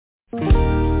There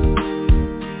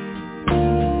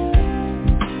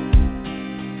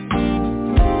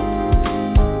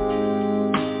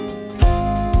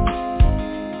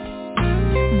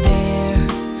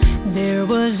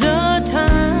was a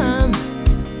time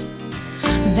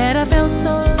that I felt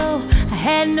so low, I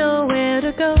had nowhere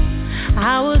to go.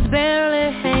 I was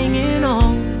barely hanging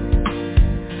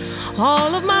on.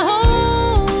 All of my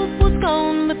hope was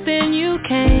gone, but then you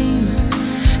came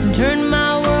and turned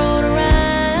my world around.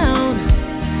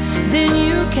 Then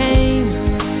you came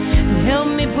and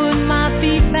helped me put my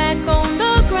feet back on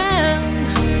the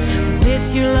ground.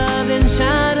 With your love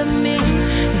inside of me,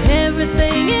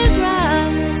 everything is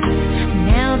right.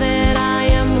 Now that I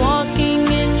am walking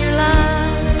in your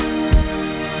light,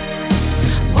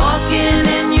 walking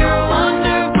in your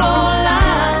wonderful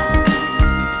light,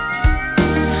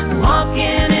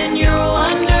 walking in your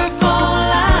wonderful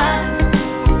light,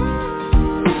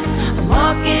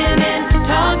 walking in,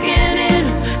 talking in,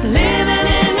 living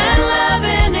in and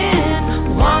loving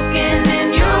in, walking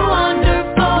in your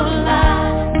wonderful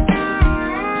light.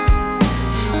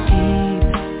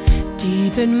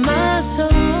 Deep in my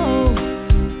soul,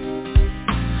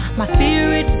 my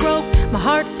spirit broke, my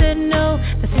heart said no.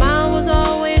 The smile was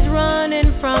always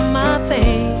running from my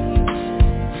face.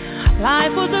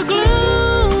 Life was a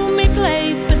gloomy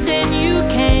place, but then you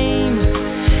came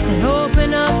and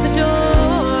opened up the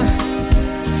door.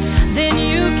 Then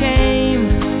you came,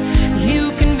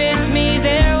 you convinced me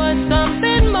there was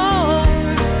something more.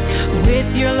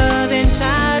 With your love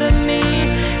inside of me,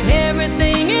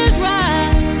 everything is right.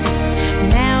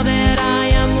 Now that I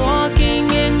am walking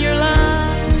in your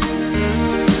light,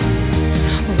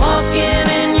 walking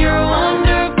in your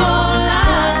wonderful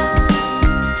light,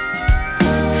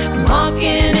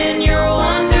 walking in your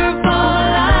wonderful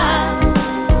light,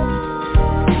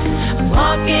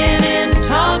 walking in,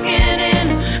 talking in,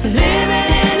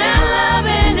 living in and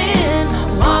loving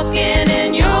in, walking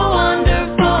in your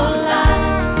wonderful light.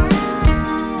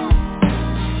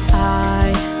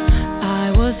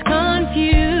 I was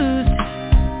confused.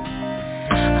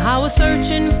 I was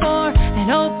searching for an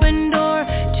open door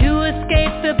to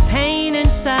escape the pain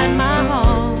inside my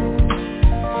heart.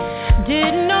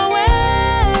 Didn't know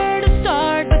where to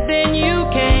start, but then you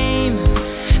came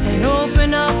and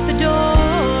opened up the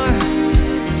door.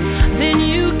 Then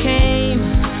you came,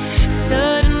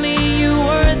 suddenly you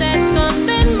were that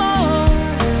something more.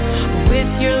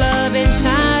 With your love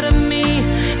inside of me,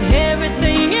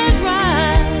 everything is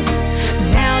right.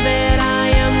 Now that I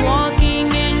am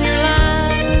walking in your light,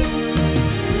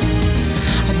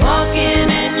 walking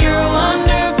in your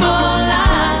wonderful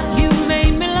light. You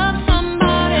made me love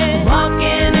somebody.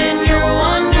 Walking in your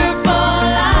wonderful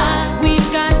light.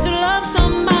 We've got to love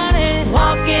somebody.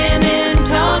 Walking in,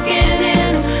 talking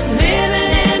in,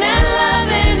 living in and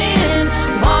loving in,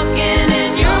 walking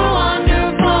in your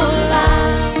wonderful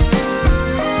light.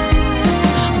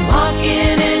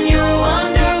 Walking in your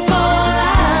wonderful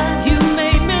light. You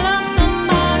made me love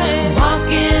somebody.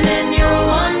 Walking in your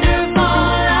wonderful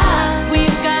light.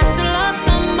 We've got to love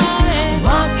somebody.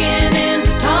 Walking in,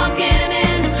 talking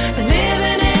in,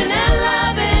 living in and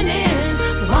loving in,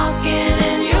 walking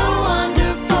in your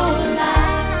wonderful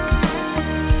light.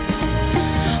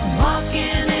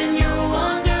 Walking in your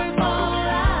wonderful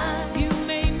light. You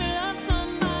made me love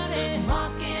somebody.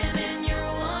 Walking in your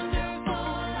wonderful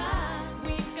light.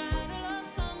 We've got to love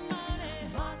somebody.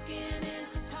 Walking in,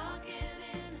 talking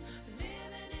in,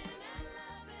 living in and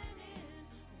loving in,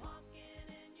 walking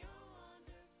in your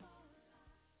wonderful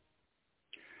light.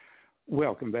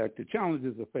 Welcome back to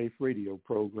Challenges of Faith radio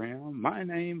program. My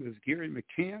name is Gary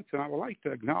McCants, and I would like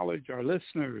to acknowledge our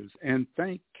listeners and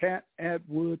thank Kat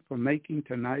Atwood for making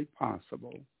tonight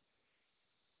possible.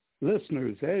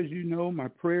 Listeners, as you know, my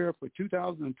prayer for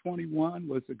 2021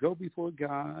 was to go before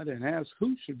God and ask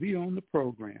who should be on the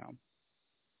program.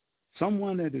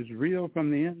 Someone that is real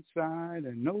from the inside,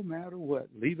 and no matter what,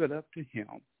 leave it up to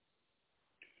him.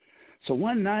 So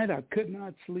one night I could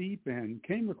not sleep and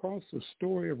came across the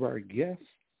story of our guest,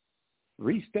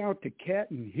 reached out to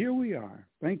Kat, and here we are,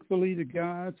 thankfully to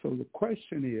God. So the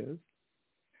question is,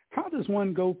 how does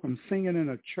one go from singing in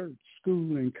a church,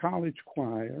 school, and college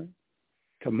choir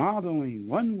to modeling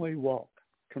one-way walk,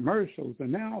 commercials,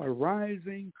 and now a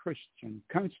rising Christian,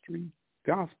 country,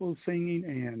 gospel singing,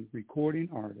 and recording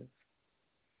artist?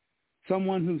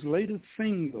 Someone whose latest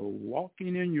single,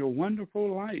 Walking in Your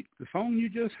Wonderful Light, the song you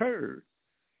just heard,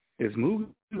 is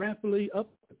moving rapidly up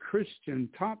the Christian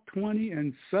top 20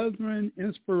 and Southern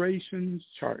Inspirations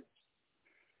charts.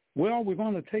 Well, we're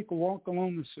going to take a walk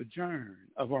along the sojourn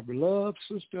of our beloved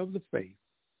sister of the faith,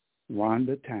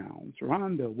 Rhonda Towns.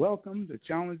 Rhonda, welcome to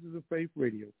Challenges of Faith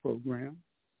radio program.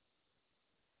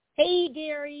 Hey,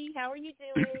 Gary. How are you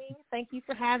doing? Thank you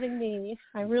for having me.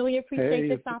 I really appreciate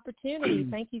this opportunity.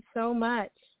 Thank you so much.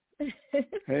 Hey,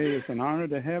 it's an honor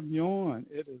to have you on.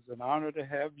 It is an honor to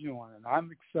have you on, and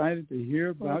I'm excited to hear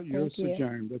about your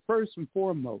sojourn. But first and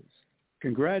foremost,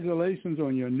 congratulations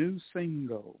on your new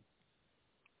single.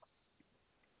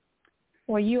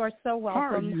 Well, you are so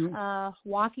welcome.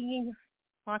 Walking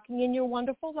in your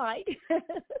wonderful light.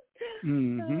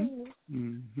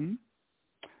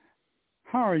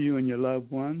 How are you and your loved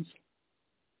ones?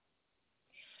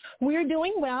 We're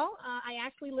doing well. I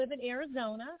actually live in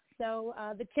Arizona, so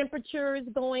the temperature is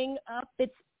going up.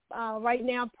 It's right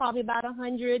now probably about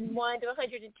 101 to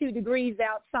 102 degrees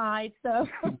outside, so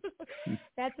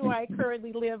that's where I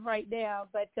currently live right now.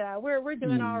 But we're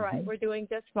doing all right. We're doing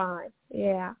just fine.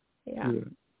 Yeah.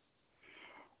 Good.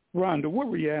 Rhonda, what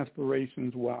were your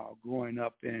aspirations while growing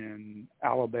up in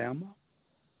Alabama?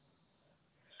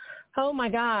 Oh, my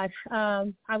God.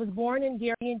 I was born in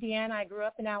Gary, Indiana. I grew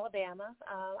up in Alabama.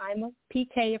 I'm a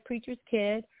PK, a preacher's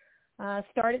kid.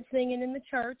 Started singing in the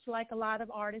church like a lot of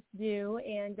artists do,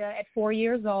 and at 4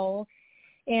 years old.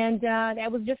 And that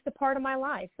was just a part of my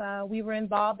life. We were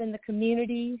involved in the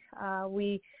community.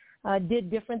 We did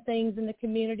different things in the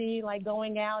community, like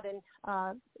going out and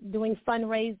doing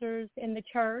fundraisers in the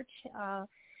church.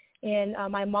 And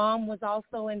my mom was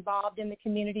also involved in the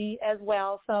community as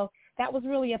well. So that was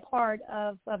really a part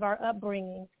of our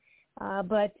upbringing.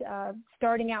 But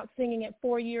starting out singing at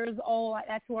 4 years old,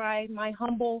 that's where my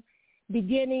humble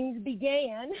beginnings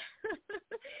began.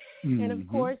 And, of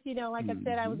course, like I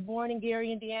said, I was born in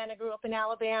Gary, Indiana, grew up in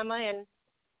Alabama. And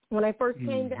when I first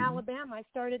came to Alabama, I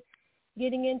started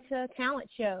getting into talent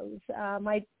shows.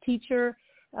 My teacher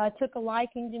took a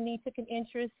liking to me, took an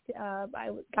interest. I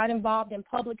got involved in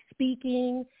public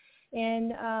speaking,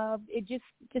 and it just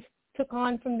took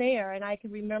on from there. And I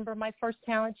can remember my first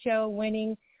talent show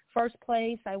winning first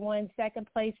place. I won second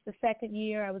place the second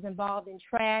year. I was involved in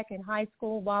track and high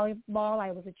school volleyball.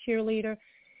 I was a cheerleader.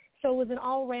 So it was an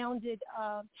all-rounded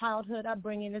childhood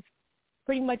upbringing. It's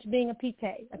pretty much being a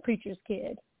PK, a preacher's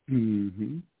kid.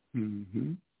 And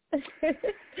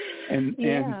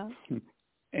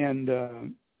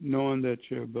knowing that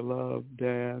your beloved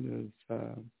dad is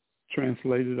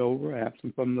translated over,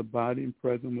 absent from the body and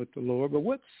present with the Lord. But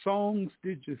what songs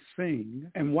did you sing,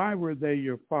 and why were they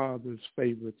your father's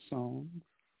favorite songs?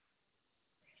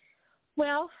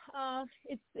 Well,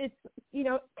 it's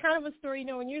kind of a story.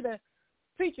 When you're the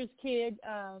preacher's kid,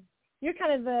 you're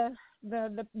kind of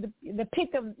the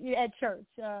pick at church.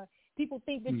 People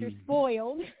think that you're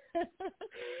spoiled.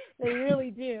 They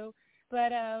really do.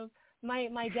 But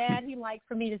my dad, he liked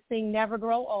for me to sing Never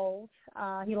Grow Old.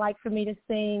 He liked for me to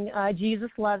sing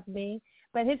Jesus Loves Me.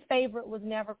 But his favorite was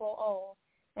Never Grow Old.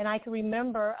 And I can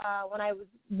remember when I was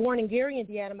born in Gary,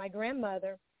 Indiana, my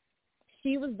grandmother,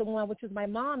 she was the one, which was my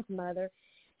mom's mother.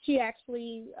 She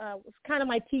actually was kind of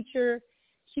my teacher.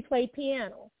 She played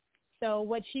piano. So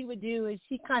what she would do is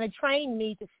she kind of trained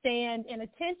me to stand in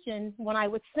attention when I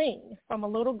would sing from a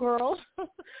little girl,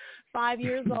 5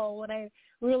 years old, when I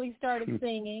really started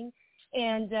singing.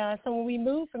 And so when we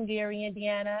moved from Gary,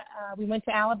 Indiana, we went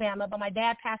to Alabama, but my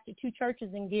dad pastored two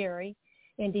churches in Gary,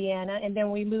 Indiana. And then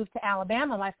when we moved to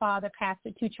Alabama, my father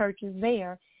pastored two churches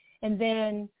there. And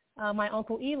then my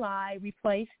Uncle Eli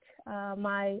replaced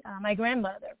my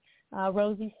grandmother,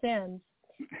 Rosie Sims,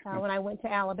 when I went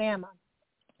to Alabama.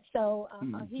 So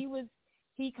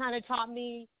he kind of taught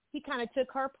me, he kind of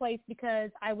took her place because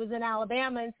I was in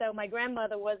Alabama, and so my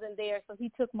grandmother wasn't there, so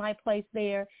he took my place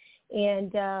there.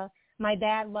 And my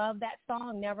dad loved that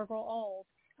song, Never Grow Old.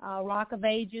 Rock of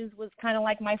Ages was kind of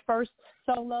like my first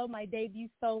solo, my debut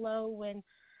solo when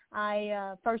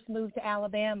I first moved to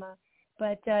Alabama.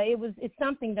 But it's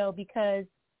something, though, because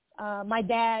my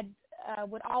dad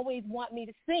would always want me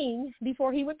to sing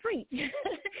before he would preach.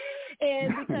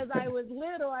 And because I was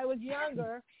little, I was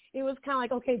younger, it was kind of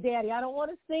like, okay, Daddy, I don't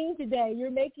want to sing today. You're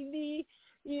making me,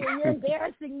 you're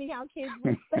embarrassing me how kids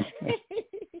would say.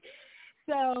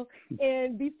 So,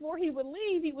 and before he would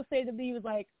leave, he would say to me, he was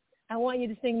like, I want you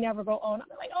to sing Never Grow Old.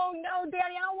 I'm like, oh, no,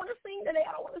 Daddy, I don't want to sing today.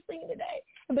 I don't want to sing today.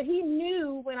 But he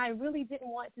knew when I really didn't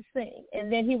want to sing.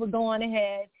 And then he would go on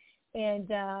ahead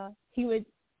and he would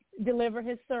deliver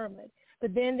his sermon.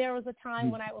 But then there was a time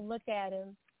when I would look at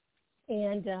him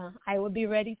and I would be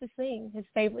ready to sing his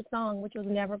favorite song, which was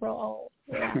Never Grow Old.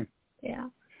 Yeah.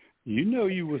 You know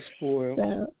you were spoiled.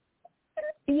 So,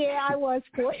 yeah, I was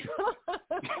spoiled.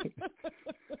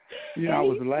 I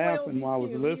was laughing while I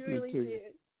was listening really to you.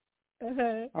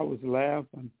 Uh-huh. I was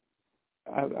laughing.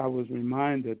 I was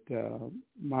reminded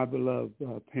my beloved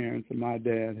parents and my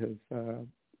dad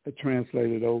has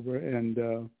translated over,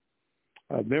 and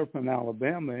they're from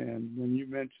Alabama, and when you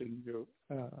mentioned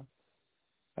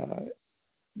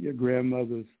your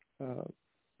grandmother's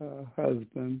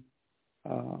husband,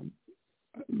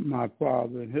 my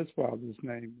father and his father's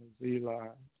name was Eli,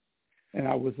 and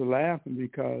I was laughing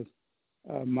because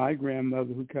my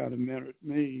grandmother, who kind of mentored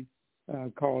me,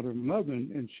 called her mother,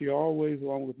 and she always,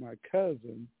 along with my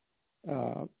cousin,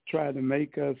 tried to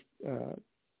make us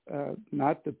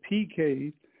not the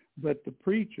PKs, but the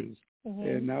preachers. Mm-hmm.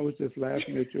 And I was just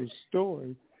laughing at your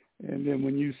story. And then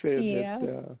when you said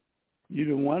that you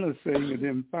didn't want to sing, and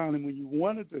then finally when you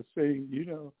wanted to sing,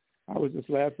 I was just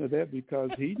laughing at that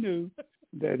because he knew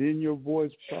that in your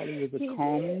voice probably was a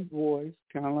calming voice,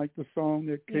 kind of like the song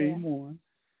that came on.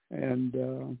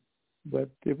 And but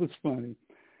it was funny.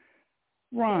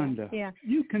 Rhonda,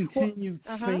 you continued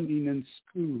singing in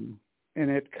school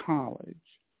and at college,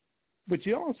 but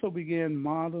you also began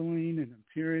modeling and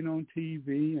appearing on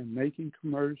TV and making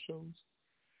commercials.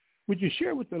 Would you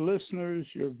share with the listeners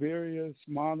your various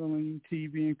modeling,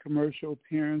 TV, and commercial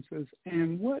appearances,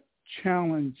 and what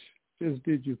challenges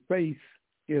did you face,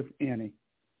 if any?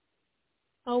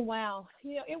 Oh, wow.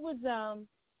 It was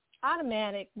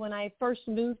automatic when I first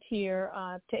moved here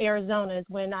to Arizona is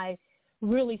when I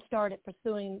really started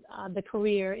pursuing the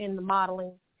career in the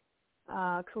modeling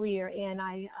career, and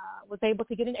I was able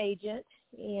to get an agent,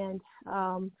 and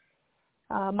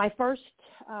my first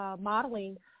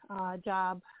modeling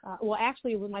job,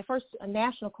 actually my first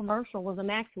national commercial was a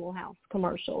Maxwell House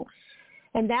commercial,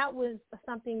 and that was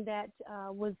something that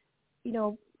was,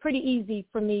 pretty easy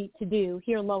for me to do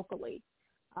here locally.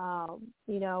 I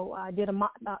did a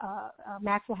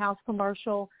Maxwell House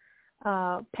commercial,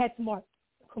 PetSmart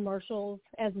commercials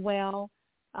as well.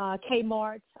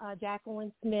 Kmart,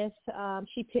 Jacqueline Smith,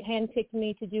 she handpicked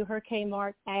me to do her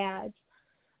Kmart ads,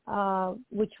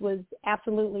 which was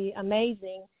absolutely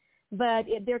amazing. But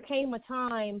there came a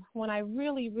time when I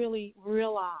really, really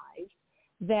realized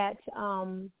that,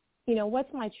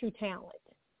 what's my true talent?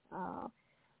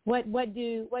 What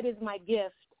is my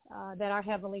gift that our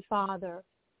Heavenly Father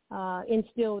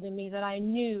instilled in me that I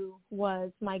knew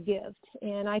was my gift?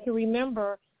 And I can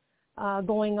remember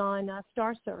going on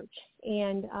Star Search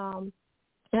and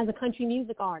as a country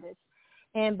music artist.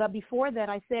 But before that,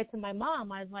 I said to my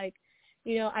mom, I was like,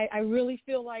 I really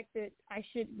feel like that I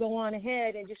should go on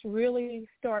ahead and just really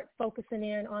start focusing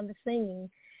in on the singing.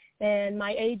 And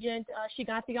my agent, she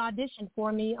got the audition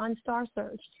for me on Star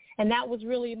Search. And that was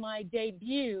really my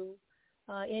debut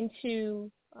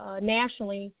into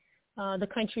nationally the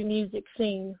country music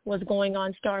scene, was going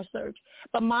on Star Search.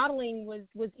 But modeling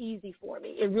was easy for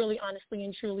me. It really honestly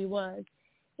and truly was.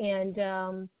 And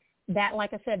that,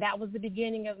 like I said, that was the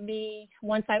beginning of me.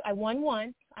 Once I won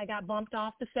once, I got bumped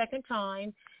off the second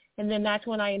time. And then that's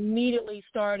when I immediately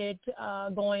started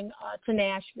going to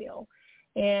Nashville.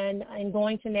 And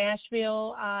going to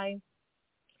Nashville, I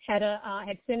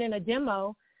had sent in a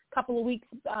demo a couple of weeks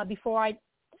before I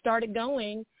started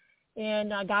going,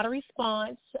 and I got a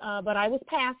response, but I was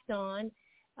passed on.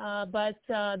 But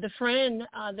the friend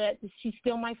she's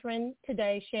still my friend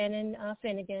today, Shannon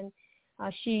Finnegan,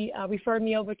 she referred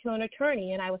me over to an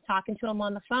attorney, and I was talking to him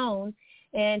on the phone,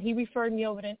 and he referred me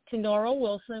over to Norro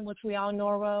Wilson, which we all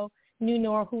knew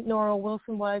who Norro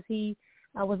Wilson was. He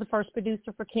was the first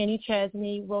producer for Kenny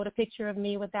Chesney, wrote A Picture of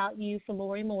Me Without You for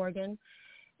Lorrie Morgan.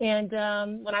 And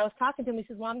when I was talking to him, he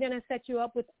says, well, I'm going to set you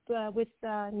up with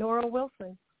Norro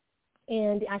Wilson.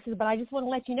 And I said, but I just want to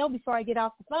let you know before I get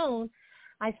off the phone,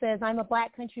 I says, I'm a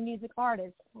black country music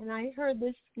artist. And I heard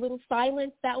this little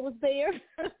silence that was there.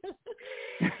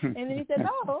 And then he said,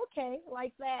 oh, okay,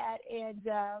 like that. And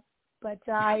but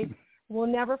I will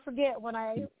never forget when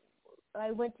I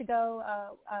went to go,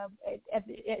 at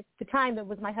the time, it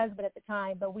was my husband at the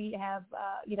time, but we have,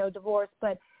 divorced.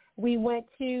 But we went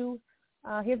to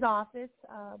his office.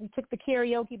 We took the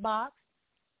karaoke box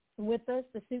with us.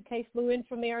 The suitcase flew in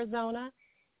from Arizona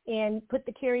and put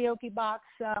the karaoke box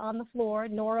on the floor.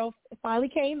 Norro finally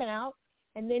came out,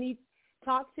 and then he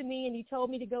talked to me, and he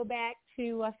told me to go back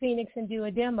to Phoenix and do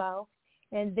a demo.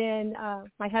 And then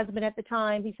my husband at the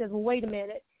time, he says, well, wait a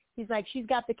minute. He's like, she's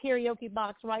got the karaoke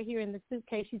box right here in the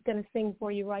suitcase. She's going to sing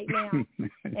for you right now.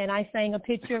 And I sang A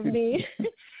Picture of Me,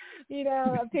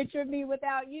 A Picture of Me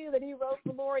Without You that he wrote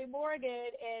for Lorrie Morgan.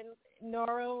 And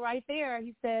Norro right there,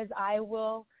 he says, I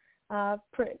will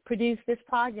produce this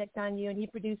project on you. And he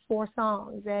produced 4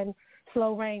 songs. And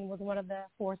Slow Rain was one of the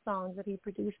 4 songs that he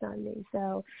produced on me.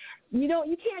 So, you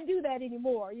can't do that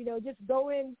anymore. Just go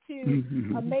into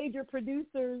a major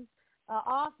producer's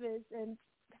office and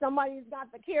somebody's got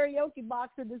the karaoke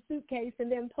box in the suitcase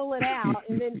and then pull it out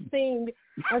and then sing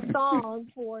a song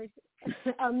for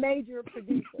a major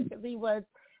producer, because he was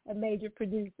a major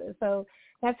producer. So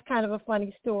that's kind of a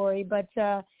funny story. But,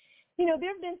 you know,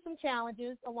 there have been some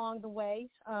challenges along the way,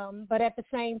 but at the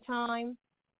same time,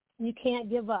 you can't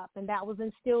give up. And that was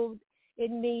instilled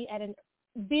in me at a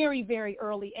very, very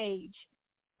early age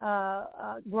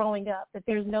growing up, that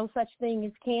there's no such thing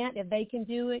as can't. If they can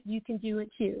do it, you can do it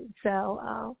too.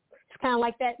 So it's kind of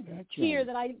like that cheer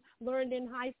that I learned in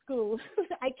high school.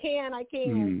 I can.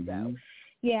 Mm-hmm. So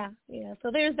yeah.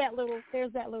 So there's that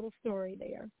little story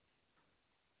there.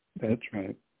 That's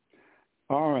right.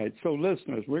 All right. So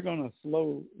listeners, we're going to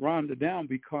slow Rhonda down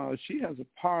because she has a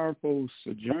powerful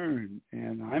sojourn,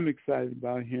 and I'm excited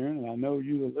about hearing, and I know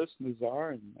you, the listeners,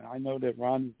 are, and I know that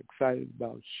Rhonda's excited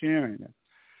about sharing it.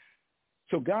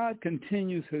 So God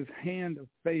continues his hand of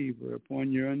favor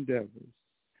upon your endeavors.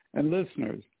 And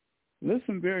listeners,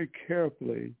 listen very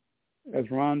carefully as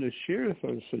Rhonda shares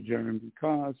her sojourn,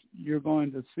 because you're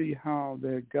going to see how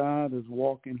that God is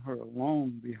walking her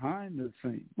along behind the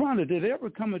scenes. Rhonda, did it ever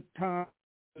come a time,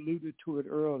 I alluded to it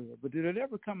earlier, but did it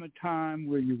ever come a time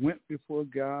where you went before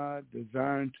God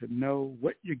desiring to know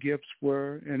what your gifts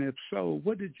were? And if so,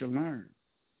 what did you learn?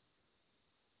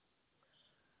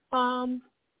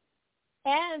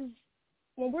 As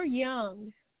when we're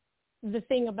young, the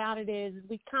thing about it is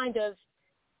we kind of,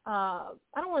 I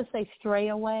don't want to say stray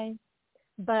away,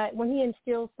 but when he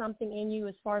instills something in you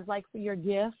as far as like for your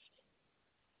gift,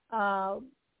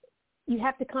 you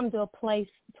have to come to a place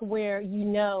to where you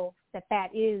know that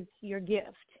is your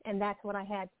gift, and that's what I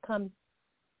had to come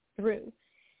through.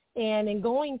 And in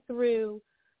going through,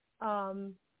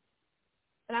 and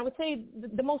I would say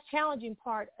the most challenging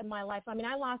part of my life, I mean,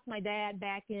 I lost my dad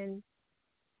back in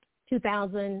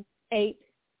 2008,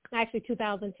 actually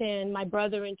 2010, my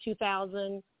brother in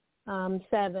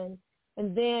 2007.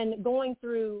 And then going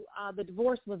through the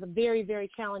divorce was a very, very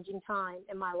challenging time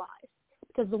in my life.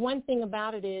 Because the one thing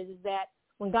about it is that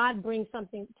when God brings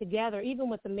something together, even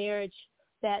with a marriage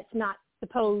that's not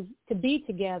supposed to be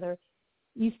together,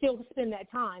 you still spend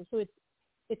that time. So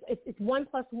it's 1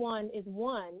 + 1 is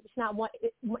 1. It's not one.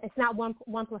 It's not 1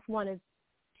 + 1 is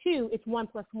 2. It's 1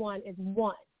 + 1 is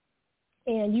 1,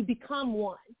 and you become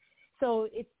one. So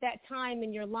it's that time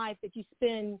in your life that you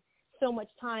spend so much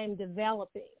time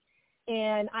developing.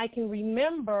 And I can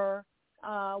remember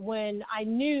when I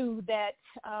knew that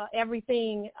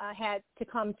everything had to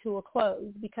come to a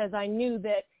close, because I knew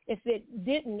that if it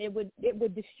didn't, it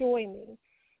would destroy me.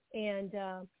 And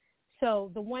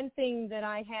so the one thing that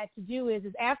I had to do is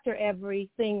after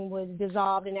everything was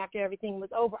dissolved and after everything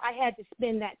was over, I had to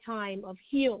spend that time of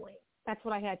healing. That's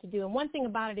what I had to do. And one thing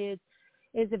about it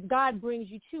is if God brings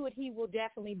you to it, he will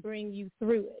definitely bring you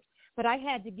through it. But I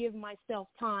had to give myself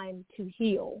time to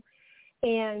heal.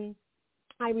 And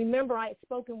I remember I had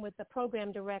spoken with the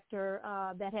program director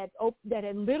that had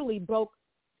literally broke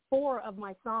 4 of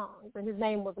my songs, and his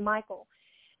name was Michael.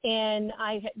 And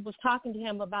I was talking to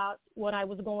him about what I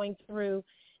was going through,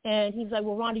 and he's like,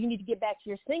 well, Rhonda, you need to get back to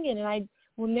your singing. And I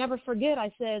will never forget,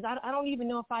 I said, I don't even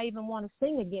know if I even want to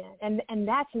sing again. And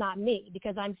that's not me,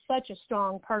 because I'm such a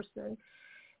strong person.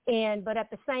 But at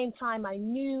the same time, I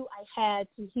knew I had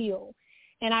to heal.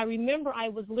 And I remember I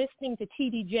was listening to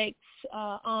T.D. Jakes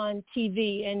on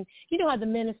TV, and you know how the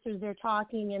ministers, they're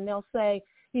talking, and they'll say,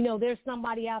 you know, there's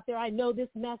somebody out there. I know this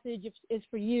message is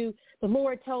for you. The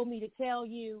Lord told me to tell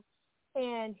you.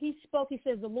 And he spoke. He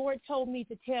says, the Lord told me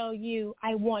to tell you,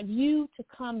 I want you to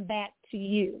come back to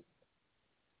you.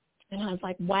 And I was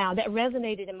like, wow, that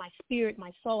resonated in my spirit,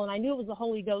 my soul. And I knew it was the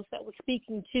Holy Ghost that was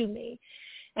speaking to me.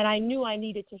 And I knew I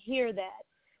needed to hear that,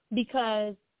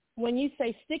 because when you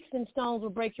say sticks and stones will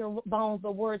break your bones,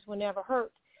 but words will never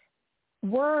hurt.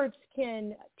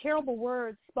 Terrible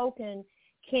words spoken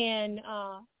can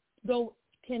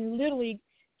literally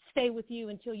stay with you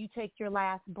until you take your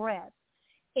last breath.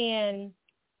 And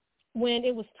when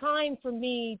it was time for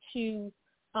me to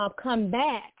come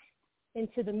back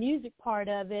into the music part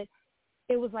of it,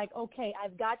 it was like, okay,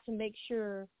 I've got to make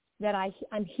sure that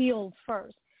I'm healed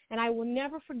first. And I will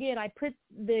never forget, I put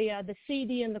the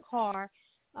CD in the car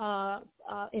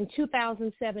in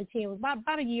 2017. It was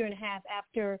about a year and a half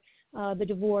after the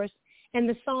divorce, and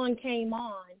the song came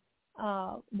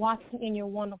on, Walking in Your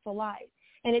Wonderful Light.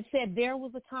 And it said, there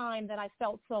was a time that I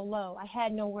felt so low. I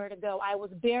had nowhere to go. I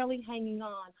was barely hanging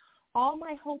on. All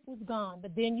my hope was gone,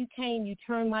 but then you came, you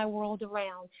turned my world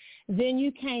around. Then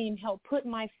you came, helped put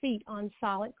my feet on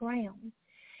solid ground.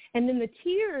 And then the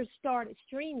tears started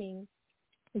streaming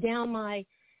down my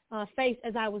face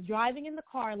as I was driving in the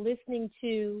car listening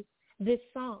to this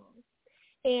song.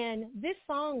 And this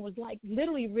song was like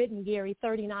literally written, Gary,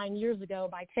 39 years ago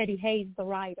by Teddy Hayes, the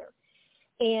writer.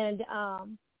 And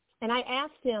And I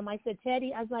asked him, I said,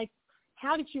 Teddy, I was like,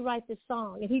 how did you write this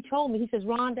song? And he told me, he says,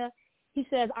 Rhonda, he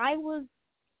says, I was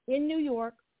in New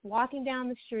York walking down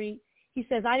the street. He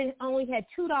says, I only had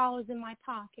 $2 in my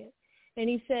pocket. And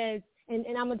he says, and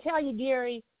I'm going to tell you,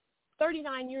 Gary,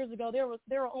 39 years ago, there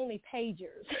were only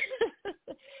pagers.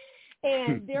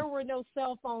 And there were no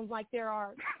cell phones like there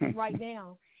are right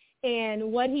now.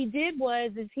 And what he did was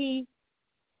he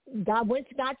got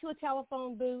to a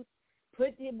telephone booth,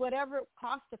 put whatever it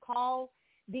cost to call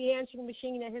the answering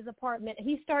machine at his apartment.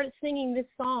 He started singing this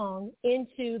song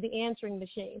into the answering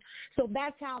machine. So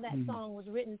that's how that song was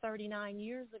written 39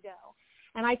 years ago.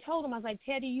 And I told him, I was like,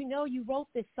 Teddy, you know you wrote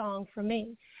this song for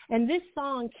me. And this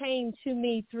song came to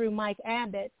me through Mike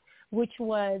Abbott, which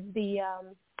was the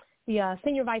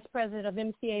senior vice president of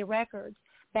MCA Records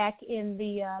back in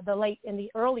the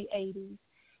early 80s.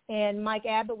 And Mike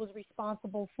Abbott was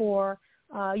responsible for,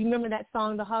 you remember that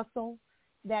song, The Hustle,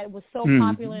 that was so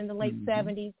popular in the late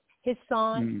 70s? His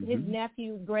son, his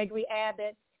nephew, Gregory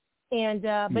Abbott. And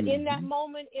but in that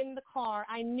moment in the car,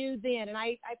 I knew then, and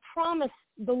I promised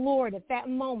the Lord at that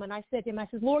moment, I said to him, I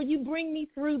said, Lord, you bring me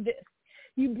through this.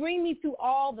 You bring me through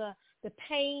all the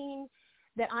pain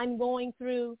that I'm going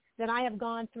through, that I have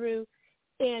gone through,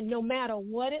 and no matter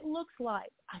what it looks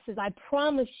like, I said, I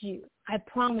promise you,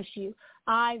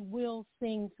 I will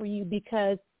sing for you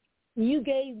because you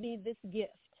gave me this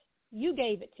gift. You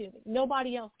gave it to me.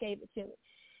 Nobody else gave it to me.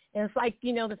 And it's like,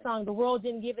 you know, the song, the world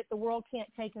didn't give it, the world can't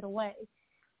take it away.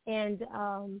 And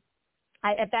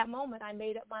at that moment, I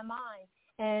made up my mind.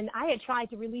 And I had tried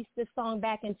to release this song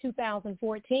back in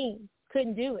 2014.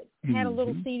 Couldn't do it. Had a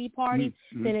little CD party.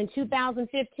 Then in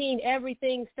 2015,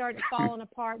 everything started falling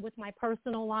apart with my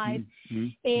personal life.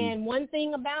 And one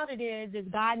thing about it is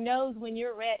God knows when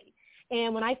you're ready.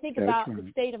 And when I think about the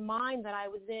state of mind that I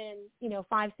was in, you know,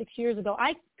 5-6 years ago,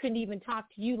 I couldn't even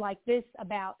talk to you like this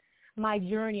about my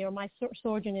journey or my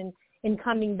sojourn in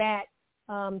coming back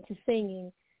to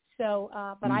singing. So,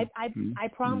 but I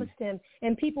promised him,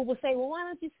 and people will say, well, why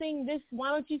don't you sing this? Why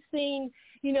don't you sing,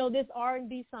 you know, this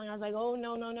R&B song? I was like, oh,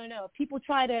 no. People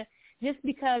try to, just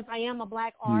because I am a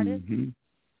black artist,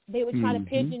 they would try to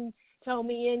pigeonhole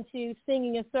me into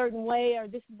singing a certain way, or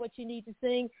this is what you need to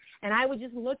sing. And I would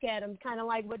just look at them kind of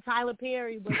like what Tyler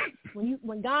Perry was.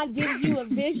 When God gives you a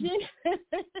vision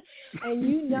and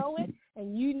you know it,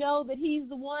 and you know that he's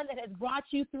the one that has brought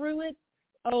you through it,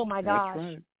 oh, my gosh.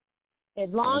 Right. As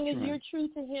long as you're true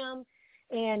to him,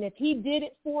 and if he did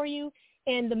it for you,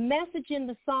 and the message in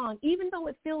the song, even though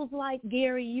it feels like,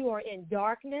 Gary, you are in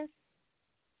darkness,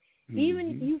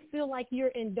 even you feel like you're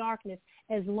in darkness,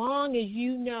 as long as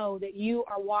you know that you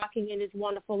are walking in his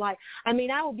wonderful light. I mean,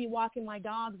 I would be walking my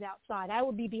dogs outside. I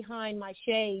would be behind my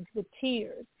shades with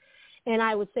tears. And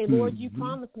I would say, Lord, you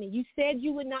promised me. You said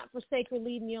you would not forsake or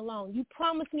leave me alone. You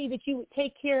promised me that you would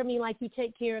take care of me like you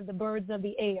take care of the birds of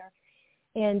the air.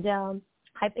 And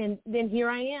and then here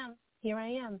I am.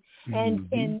 And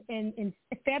in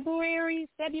February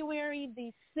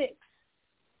the 6th,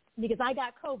 because I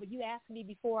got COVID. You asked me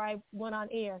before I went on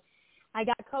air. I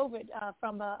got COVID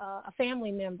from a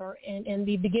family member in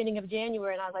the beginning of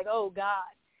January, and I was like, oh, God.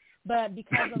 But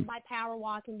because of my power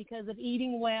walking, because of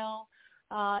eating well,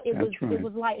 it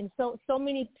was light. And so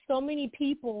many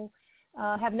people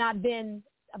have not been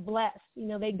blessed. You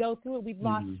know, they go through it. We've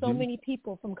lost so many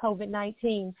people from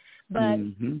COVID-19. But,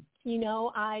 you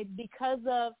know, because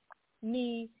of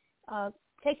me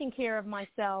taking care of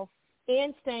myself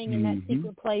and staying in that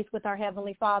secret place with our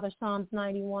Heavenly Father, Psalms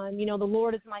 91, you know, the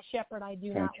Lord is my shepherd, I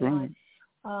do not want.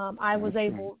 I was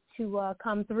able to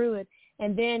come through it.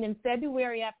 And then in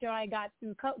February, after I got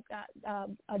through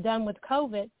done with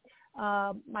COVID,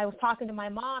 I was talking to my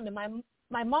mom, and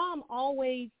my mom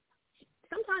always,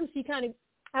 sometimes she kind of,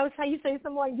 I was how you say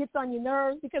someone gets on your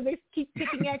nerves because they keep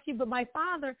picking at you, but my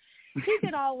father, he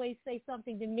could always say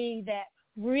something to me that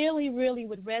really, really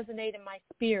would resonate in my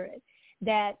spirit,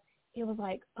 that it was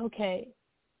like, okay,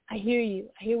 I hear you.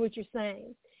 I hear what you're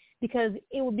saying. Because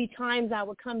it would be times I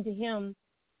would come to him,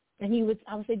 and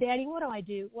I would say, Daddy, what do I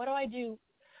do? What do I do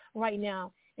right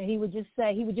now? And he would just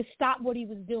stop what he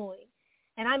was doing.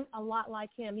 And I'm a lot like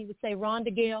him. He would say,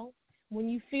 Rhonda Gale, when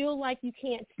you feel like you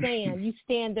can't stand, you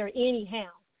stand there anyhow.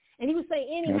 And he would say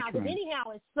anyhow, because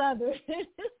anyhow is Southern.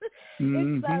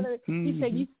 It's Southern. He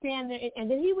said, you stand there.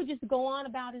 And then he would just go on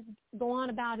about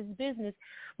his business.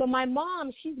 But my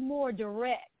mom, she's more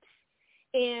direct.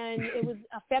 And it was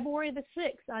February the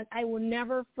 6th. I will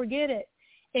never forget it.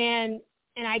 And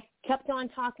I kept on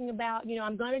talking about, you know,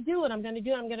 I'm going to do it. I'm going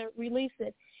to release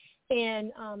it.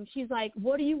 And she's like,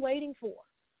 what are you waiting for?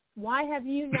 Why have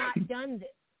you not done this?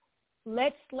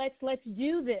 let's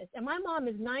do this. And my mom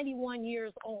is 91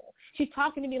 years old. She's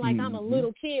talking to me like I'm a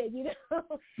little kid, you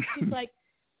know. She's like,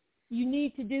 you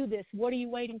need to do this. What are you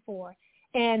waiting for?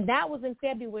 And that was in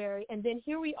February. And then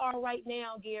here we are right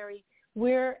now, Gary.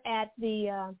 We're at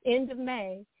the end of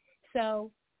May.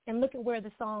 So, and look at where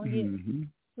the song is.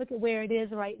 Look at where it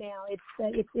is right now.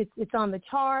 It's on the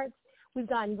charts. We've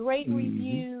gotten great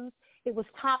reviews. It was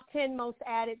top 10 most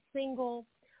added single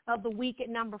of the week at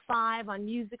number 5 on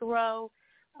Music Row.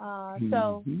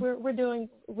 So we're doing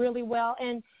really well.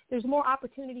 And there's more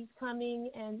opportunities coming.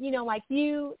 And, you know, like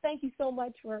you, thank you so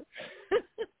much for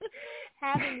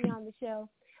having me on the show.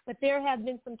 But there have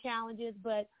been some challenges.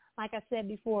 But like I said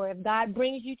before, if God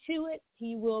brings you to it,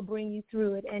 he will bring you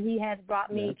through it. And he has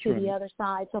brought me to the other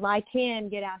side so that I can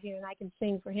get out here and I can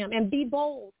sing for him and be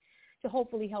bold to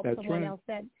hopefully help someone else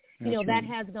that, you know, that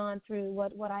has gone through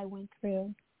what I went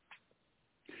through.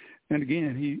 And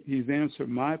again, he's answered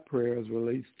my prayers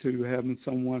relates to having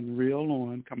someone real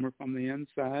on, coming from the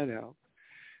inside out.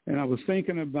 And I was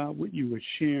thinking about what you were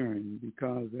sharing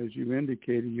because, as you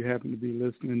indicated, you happen to be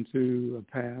listening to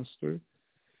a pastor.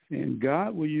 And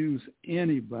God will use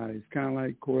anybody. It's kind of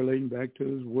like correlating back to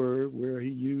his word where he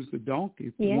used the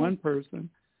donkey for one person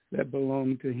that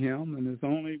belonged to him. And it's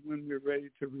only when we're ready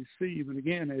to receive. And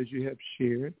again, as you have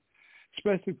shared,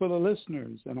 especially for the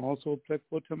listeners and also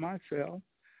applicable to myself,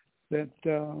 that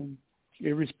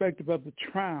irrespective of the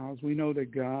trials, we know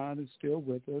that God is still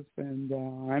with us. And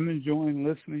I'm enjoying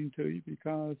listening to you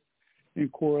because in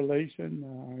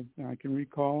correlation, I can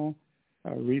recall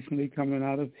recently coming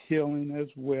out of healing as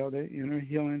well, that inner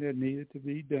healing that needed to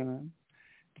be done.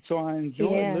 So I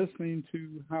enjoy listening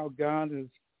to how God is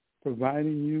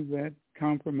providing you that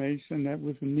confirmation that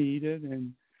was needed.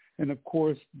 And of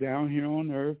course, down here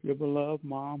on earth, your beloved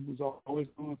mom who's always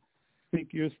going to think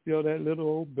you're still that little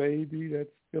old baby that's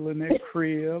still in that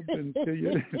crib until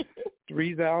you're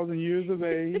 3,000 years of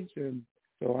age. And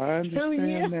so I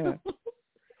understand that.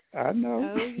 I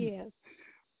know. Oh, yes.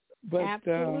 But,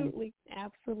 absolutely.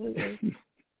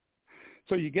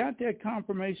 So you got that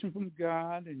confirmation from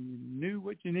God, and you knew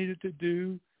what you needed to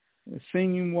do,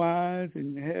 singing-wise,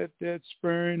 and you had that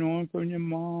spurring on from your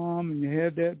mom, and you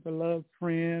had that beloved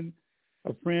friend,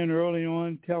 a friend early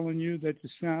on telling you that you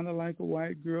sounded like a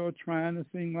white girl trying to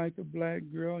sing like a black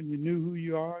girl, and you knew who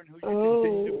you are and who you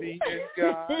continue to be in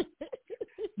God.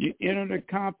 You entered a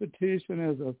competition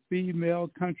as a female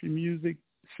country music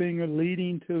singer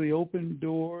leading to the open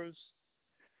doors.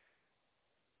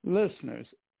 Listeners,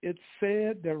 it's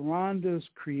said that Rhonda's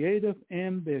creative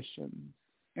ambitions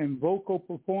and vocal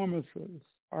performances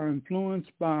are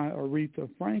influenced by Aretha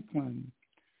Franklin,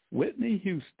 Whitney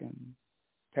Houston,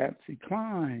 Patsy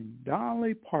Cline,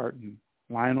 Dolly Parton,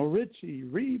 Lionel Richie,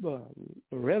 Reba,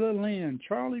 Loretta Lynn,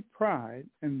 Charlie Pride,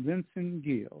 and Vincent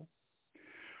Gill.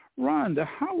 Rhonda,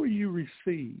 how were you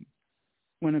received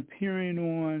when appearing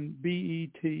on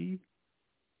BET?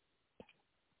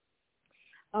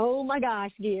 Oh my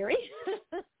gosh, Gary.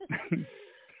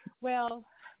 Well,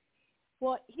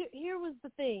 here was the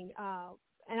thing,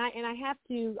 and I have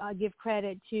to give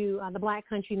credit to the Black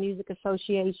Country Music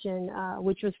Association,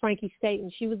 which was Frankie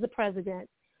Staten. She was the president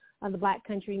of the Black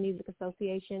Country Music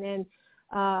Association,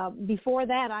 and before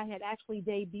that, I had actually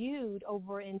debuted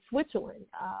over in Switzerland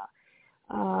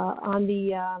on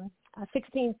the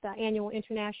 16th Annual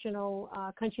International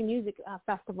Country Music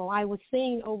Festival. I was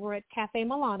seen over at Cafe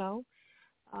Milano,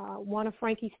 one of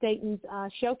Frankie Staten's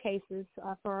showcases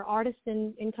for artists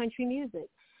in country music.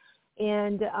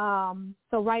 And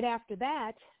so right after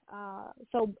that,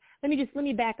 so let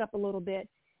me back up a little bit.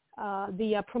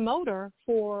 The promoter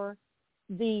for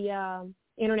the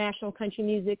International Country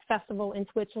Music Festival in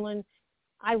Switzerland,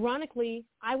 ironically,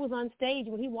 I was on stage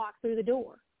when he walked through the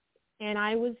door. And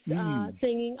I was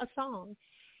singing a song.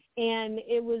 And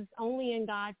it was only in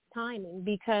God's timing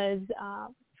because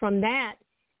from that,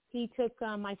 he took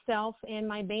myself and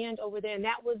my band over there. And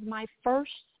that was my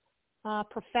first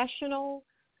professional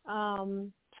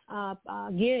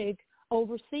gig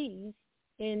overseas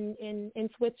in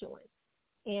Switzerland.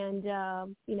 And,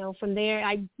 from there,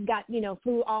 I got,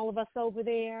 flew all of us over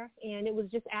there. And it was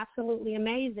just absolutely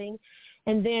amazing.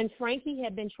 And then Frankie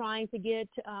had been trying to get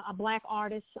a black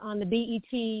artist on the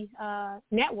BET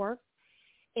network,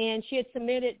 and she had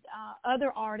submitted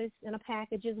other artists in a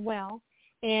package as well.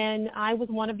 And I was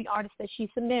one of the artists that she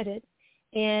submitted,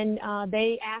 and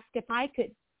they asked if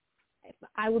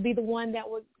I would be the one that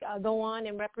would go on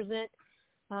and represent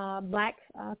black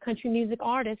country music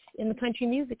artists in the country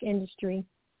music industry.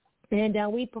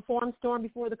 And we performed Storm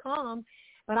Before the Calm,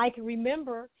 but I can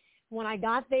remember when I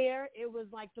got there, it was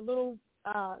like the little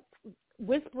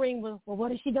whispering, well,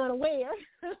 what is she going to wear?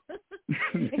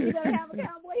 Is she going to have a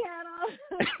cowboy hat on?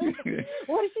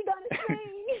 What is she going to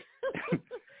sing?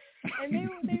 And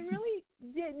they really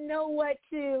didn't know what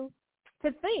to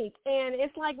think. And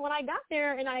it's like when I got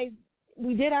there and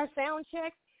we did our sound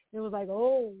check, it was like,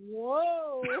 oh,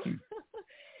 whoa.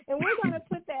 And we're going to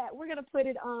put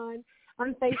it on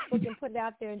Facebook and put it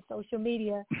out there in social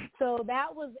media. So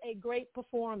that was a great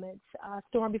performance.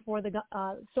 Storm Before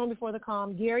the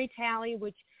Calm. Gary Talley,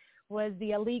 which was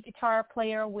the lead guitar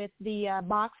player with the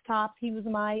Box Tops. He was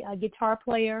my guitar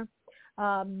player.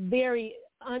 Very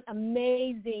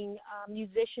amazing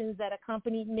musicians that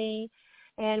accompanied me.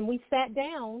 And we sat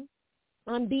down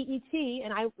on BET,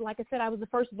 and like I said, I was the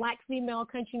first Black female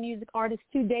country music artist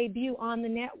to debut on the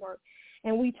network.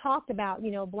 And we talked about,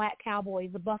 Black cowboys,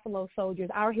 the Buffalo Soldiers,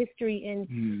 our history in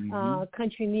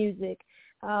country music,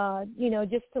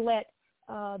 just to let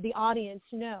the audience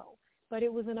know. But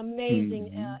it was an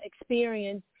amazing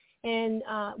experience, and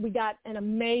we got an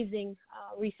amazing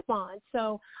response.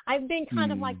 So I've been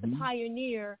kind of like the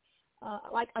pioneer,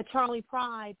 like a Charlie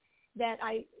Pride, that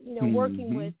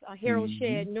working with Harold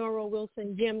Shedd, Norah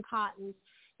Wilson, Jim Cotton,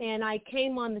 and I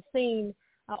came on the scene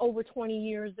over 20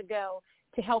 years ago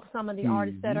to help some of the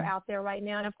artists that are out there right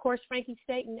now. And, of course, Frankie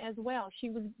Staten as well. She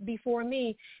was before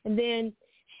me, and then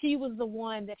she was the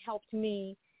one that helped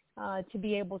me to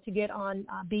be able to get on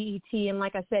BET and,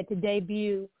 like I said, to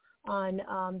debut on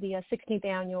the 16th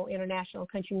Annual International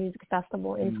Country Music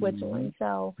Festival in Switzerland.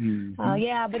 So,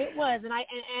 yeah, but it was.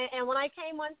 And when I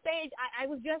came on stage, I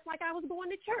was just like I was going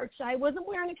to church. I wasn't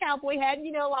wearing a cowboy hat.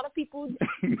 A lot of people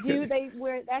do. They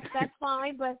wear that's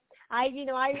fine. But I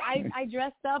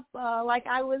dressed up like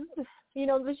I was,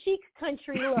 the chic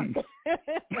country look.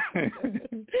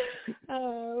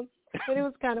 But it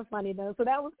was kind of funny, though. So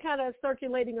that was kind of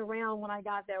circulating around when I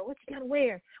got there. What's she going to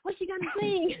wear? What's she going to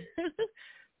sing?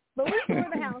 But we tore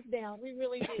the house down. We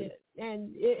really did.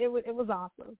 And it was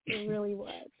awesome. It really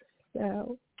was.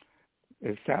 So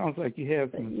it sounds like you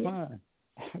had some fun.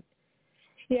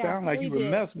 Yeah, sounds like you were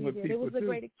messing with people, too. It was a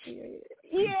great experience.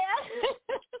 Yeah.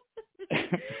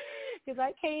 Because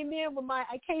I came in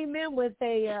with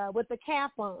a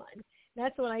cap on.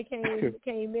 That's what I came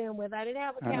in with. I didn't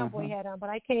have a cowboy hat on, but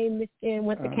I came in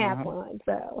with the cap on.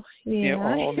 So yeah,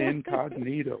 all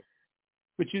incognito.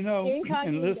 But incognito.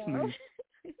 And listening,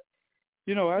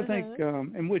 I think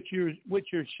and what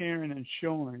you're sharing and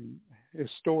showing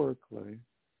historically,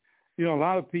 a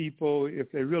lot of people, if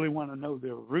they really want to know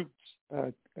their roots,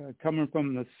 coming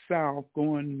from the South,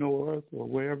 going north or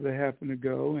wherever they happen to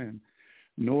go, and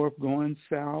north going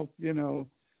south,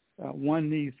 one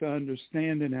needs to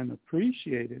understand it and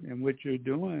appreciate it. And what you're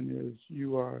doing is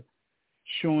you are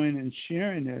showing and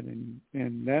sharing it,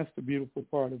 and that's the beautiful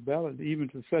part about it, even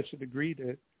to such a degree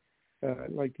that,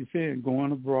 like you said,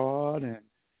 going abroad and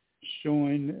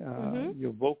showing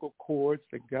your vocal cords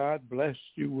that God blessed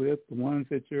you with, the ones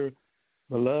that your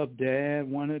beloved dad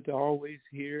wanted to always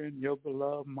hear, and your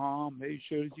beloved mom made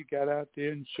sure that you got out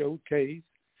there and showcased.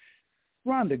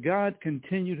 Rhonda, God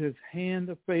continued his hand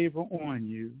of favor on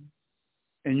you,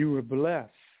 and you were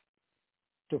blessed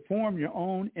to form your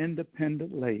own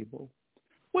independent label.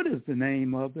 What is the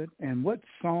name of it, and what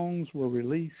songs were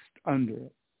released under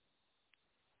it?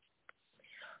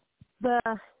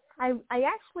 I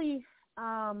actually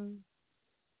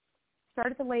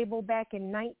started the label back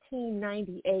in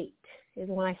 1998 is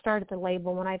when I started the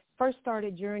label. When I first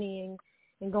started journeying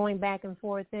and going back and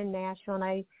forth in Nashville, and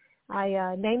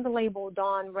I named the label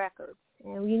Dawn Records.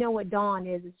 And you know what dawn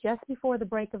is. It's just before the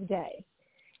break of day.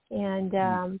 And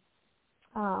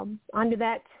under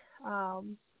that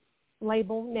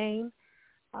label name,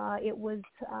 it was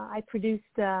I produced,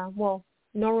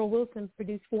 Norah Wilson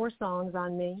produced 4 songs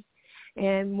on me.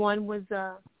 And one was,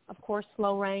 of course,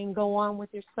 Slow Rain, Go On With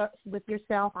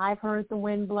Yourself, I've Heard the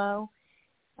Wind Blow.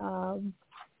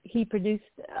 He produced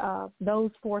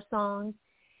those 4 songs.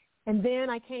 And then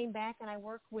I came back and I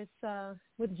worked with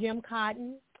Jim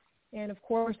Cotton. And, of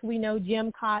course, we know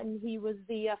Jim Cotton. He was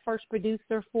the first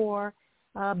producer for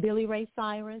Billy Ray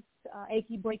Cyrus,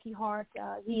 Achy Breaky Heart,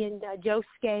 he and Joe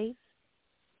Scaife.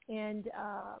 And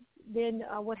then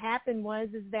what happened was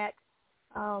that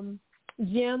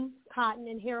Jim Cotton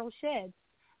and Harold Shedd,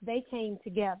 they came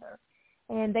together,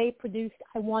 and they produced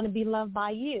I Want to Be Loved by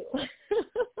You.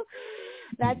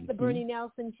 That's the Bernie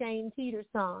Nelson, Shane Teeter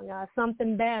song,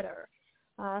 Something Better.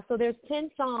 So there's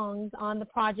 10 songs on the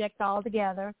project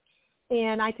altogether.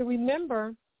 And I can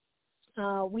remember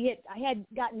I had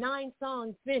got 9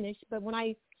 songs finished, but when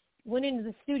I went into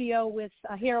the studio with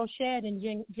Harold Shedd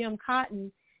and Jim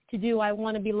Cotton to do I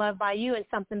Want to Be Loved by You and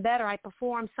Something Better, I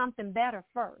performed Something Better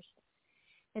first.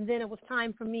 and then it was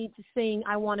time for me to sing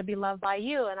I Want to Be Loved by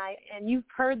You, and you've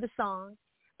heard the song,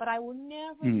 but I will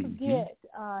never forget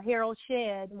Harold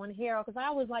Shedd, because I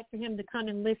always like for him to come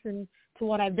and listen to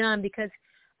what I've done, because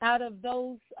out of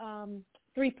those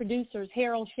three producers,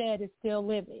 Harold Shedd is still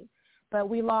living. But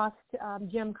we lost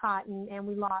Jim Cotton and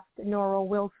we lost Nora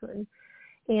Wilson.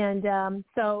 And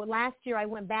so last year I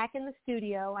went back in the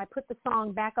studio. I put the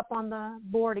song back up on the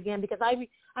board again because I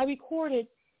recorded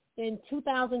in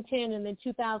 2010 and then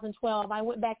 2012. I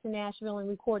went back to Nashville and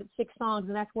recorded 6 songs,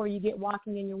 and that's where you get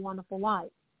Walking in Your Wonderful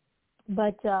Light.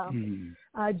 But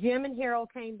Jim and Harold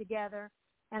came together,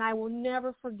 and I will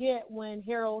never forget when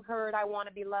Harold heard I Want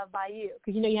to Be Loved by You.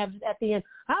 Because, you have at the end,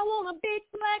 I want a big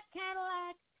black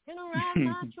Cadillac and ride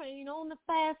my train on the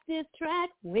fastest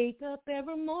track. Wake up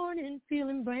every morning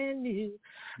feeling brand new.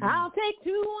 I'll take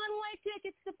 2 one-way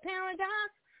tickets to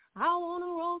paradise. I want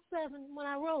to roll 7 when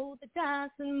I roll the dice.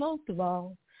 And most of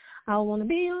all, I want to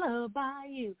be loved by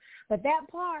you. But that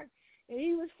part, and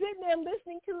he was sitting there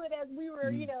listening to it as we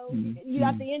were, you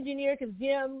got the engineer, because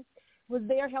Jim was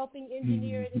there helping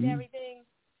engineer it and everything.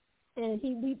 And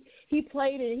he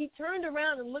played it, and he turned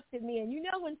around and looked at me, and you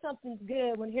know when something's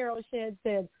good when Harold Shedd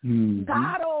said,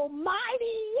 God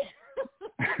Almighty.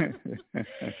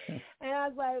 And I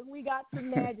was like, we got some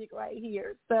magic right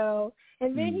here. So,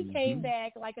 and then he came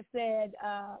back, like I said,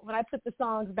 when I put the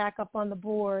songs back up on the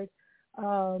board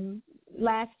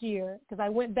last year, because I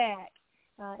went back,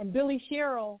 and Billy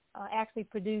Sherrill actually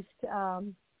produced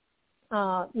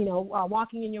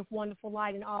Walking in Your Wonderful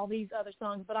Light and all these other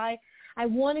songs. But I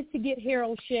wanted to get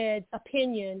Harold Shedd's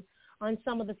opinion on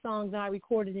some of the songs that I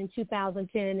recorded in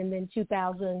 2010 and then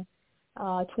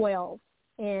 2012.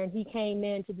 And he came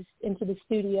into the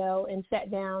studio and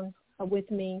sat down with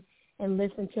me and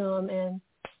listened to them and,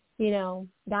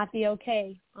 got the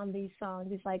okay on these songs.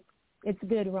 He's like, it's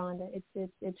good, Rhonda.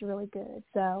 It's really good.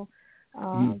 So,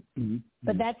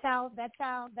 but that's how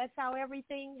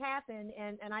everything happened,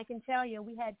 and I can tell you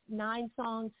we had 9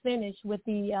 songs finished with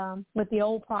the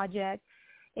old project,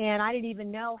 and I didn't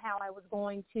even know how I was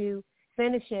going to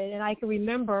finish it. And I can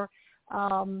remember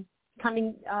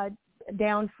coming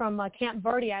down from Camp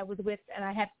Verde I was with, and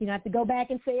I have to go back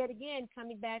and say it again,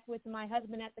 coming back with my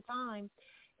husband at the time,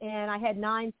 and I had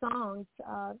 9 songs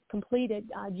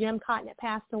completed. Jim Cotton had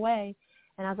passed away,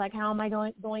 and I was like, how am I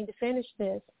going to finish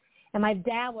this? And my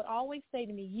dad would always say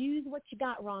to me, use what you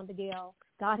got, Rhonda Gayle.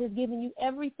 God has given you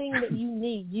everything that you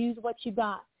need. Use what you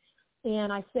got.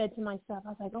 And I said to myself, I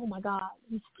was like, oh, my God,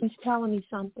 he's telling me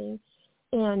something.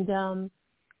 And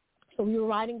so we were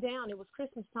writing down. It was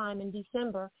Christmas time in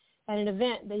December at an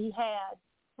event that he had,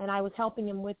 and I was helping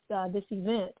him with this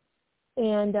event.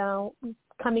 And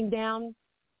coming down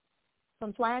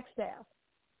from Flagstaff,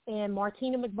 and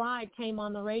Martina McBride came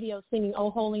on the radio singing Oh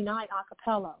Holy Night a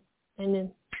cappella. And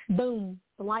then, boom,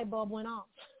 the light bulb went off.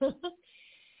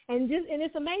 and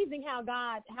it's amazing how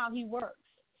he works.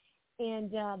 And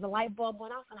the light bulb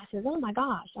went off, and I said, oh, my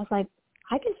gosh. I was like,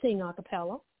 I can sing a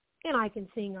cappella, and I can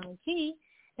sing on key.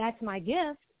 That's my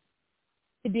gift,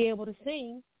 to be able to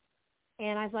sing.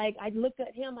 And I was like, I looked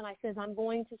at him, and I said, I'm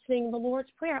going to sing the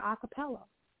Lord's Prayer a cappella.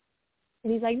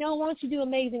 And he's like, no, why don't you do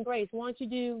Amazing Grace? Why don't you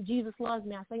do Jesus Loves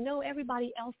Me? I was like, no,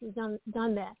 everybody else has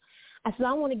done that. I said,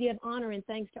 I want to give honor and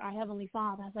thanks to our Heavenly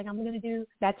Father. I was like, I'm going to do,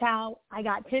 that's how I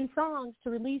got 10 songs to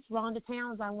release Rhonda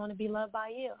Towns' I Want to Be Loved by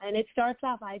You. And it starts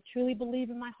off, I truly believe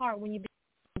in my heart when you do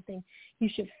something, you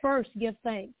should first give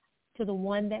thanks to the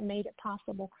one that made it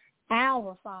possible.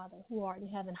 Our Father, who art in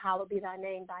heaven, hallowed be thy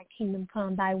name, thy kingdom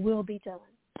come, thy will be done.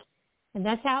 And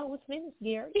that's how it was finished,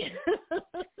 Gary.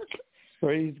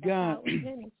 Praise God.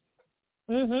 Praise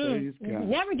God.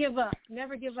 Never give up.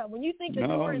 Never give up. When you think the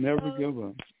door is never closed, give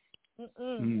up.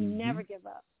 Never give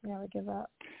up. Never give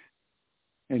up.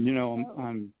 And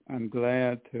I'm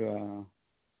glad to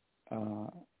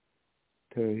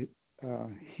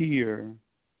hear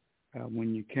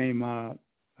when you came out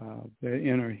the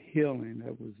inner healing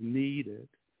that was needed.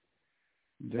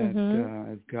 That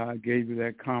as God gave you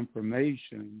that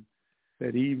confirmation,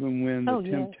 that even when the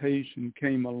temptation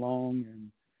came along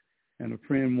and a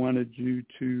friend wanted you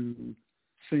to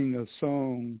sing a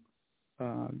song,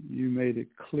 you made it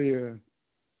clear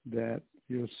that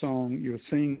your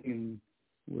singing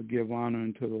will give honor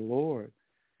unto the Lord.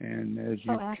 And as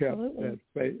you kept that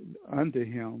faith unto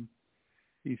him,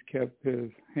 he's kept his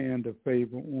hand of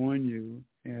favor on you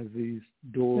as these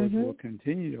doors will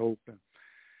continue to open.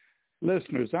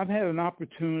 Listeners, I've had an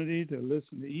opportunity to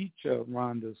listen to each of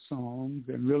Rhonda's songs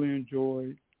and really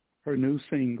enjoyed her new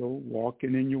single,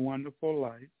 Walking in Your Wonderful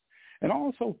Light, and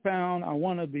also found I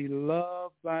Want to Be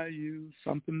Loved by You,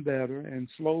 Something Better, and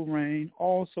Slow Rain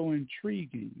also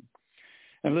intriguing.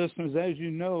 And listeners, as you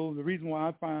know, the reason why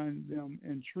I find them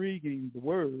intriguing, the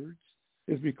words,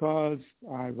 is because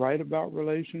I write about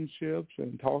relationships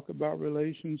and talk about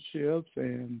relationships.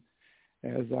 And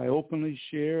as I openly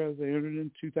share, as I entered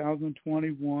in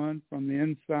 2021, from the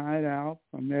inside out,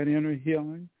 from that inner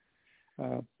healing,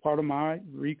 part of my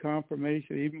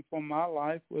reconfirmation, even for my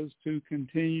life, was to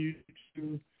continue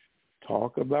to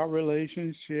talk about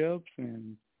relationships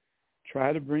and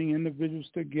try to bring individuals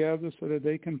together so that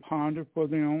they can ponder for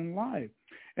their own life.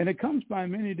 And it comes by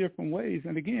many different ways.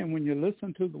 And again, when you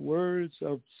listen to the words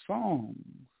of songs,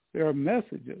 there are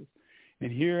messages.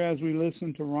 And here, as we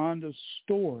listen to Rhonda's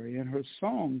story and her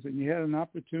songs, and you had an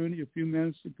opportunity a few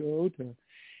minutes ago to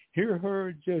hear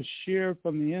her just share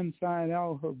from the inside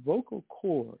out her vocal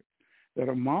cords, that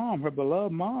her mom, her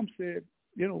beloved mom, said,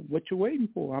 you know, what you waiting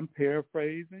for? I'm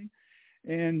paraphrasing.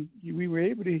 And we were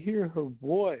able to hear her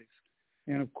voice.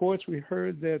 And, of course, we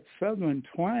heard that Southern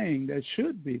twang that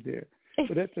should be there.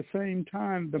 But at the same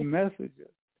time, the messages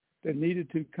that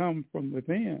needed to come from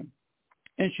within.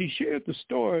 And she shared the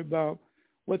story about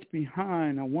what's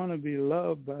behind, I want to be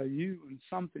loved by you and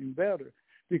something better.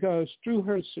 Because through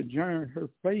her sojourn, her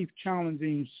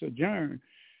faith-challenging sojourn,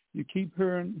 you keep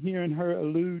hearing her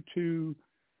allude to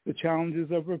the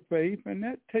challenges of her faith. And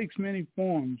that takes many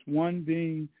forms, one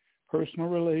being personal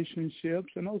relationships,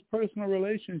 and those personal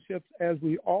relationships, as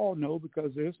we all know,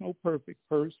 because there's no perfect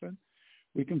person,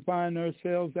 we can find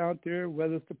ourselves out there,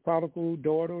 whether it's the prodigal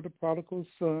daughter or the prodigal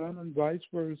son and vice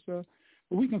versa,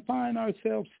 but we can find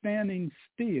ourselves standing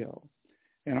still,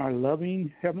 and our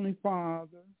loving Heavenly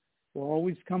Father will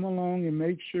always come along and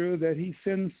make sure that he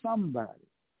sends somebody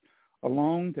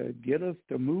along to get us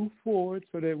to move forward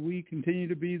so that we continue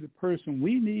to be the person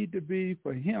we need to be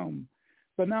for him,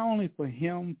 but not only for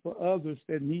him, for others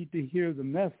that need to hear the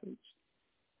message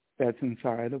that's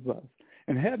inside of us.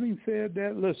 And having said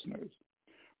that, listeners,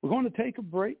 we're going to take a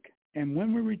break, and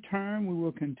when we return, we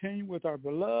will continue with our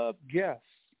beloved guest,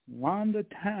 Rhonda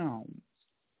Towns,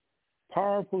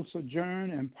 powerful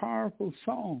sojourn and powerful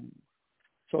songs.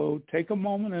 So take a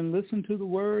moment and listen to the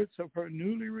words of her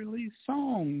newly released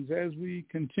songs as we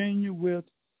continue with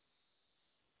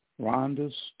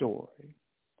Rhonda's story.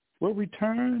 We'll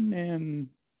return in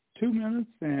 2 minutes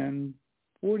and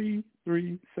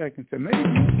 43 seconds. And maybe...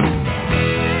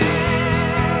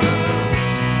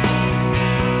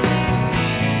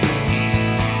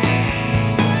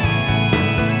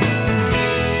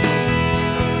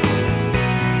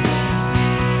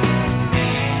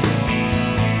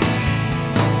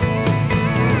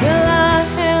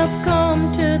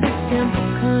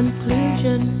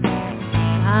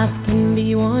 Life can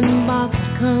be one box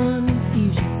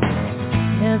confusion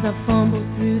as I fumble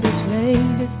through this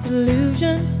latest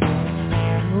illusion.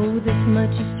 Oh, this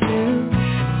much is true.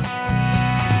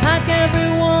 Like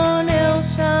everyone else,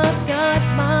 I've got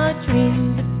my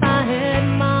dreams. If I had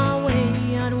my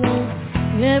way, I'd want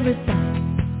everything.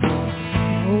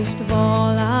 Most of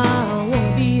all, I want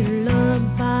to be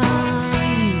loved by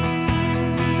you.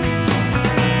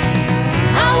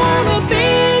 I want a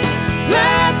big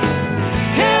black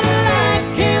Cadillac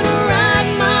and ride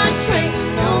my train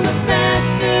on the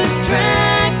fastest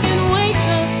track and wake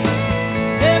up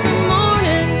every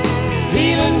morning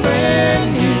feeling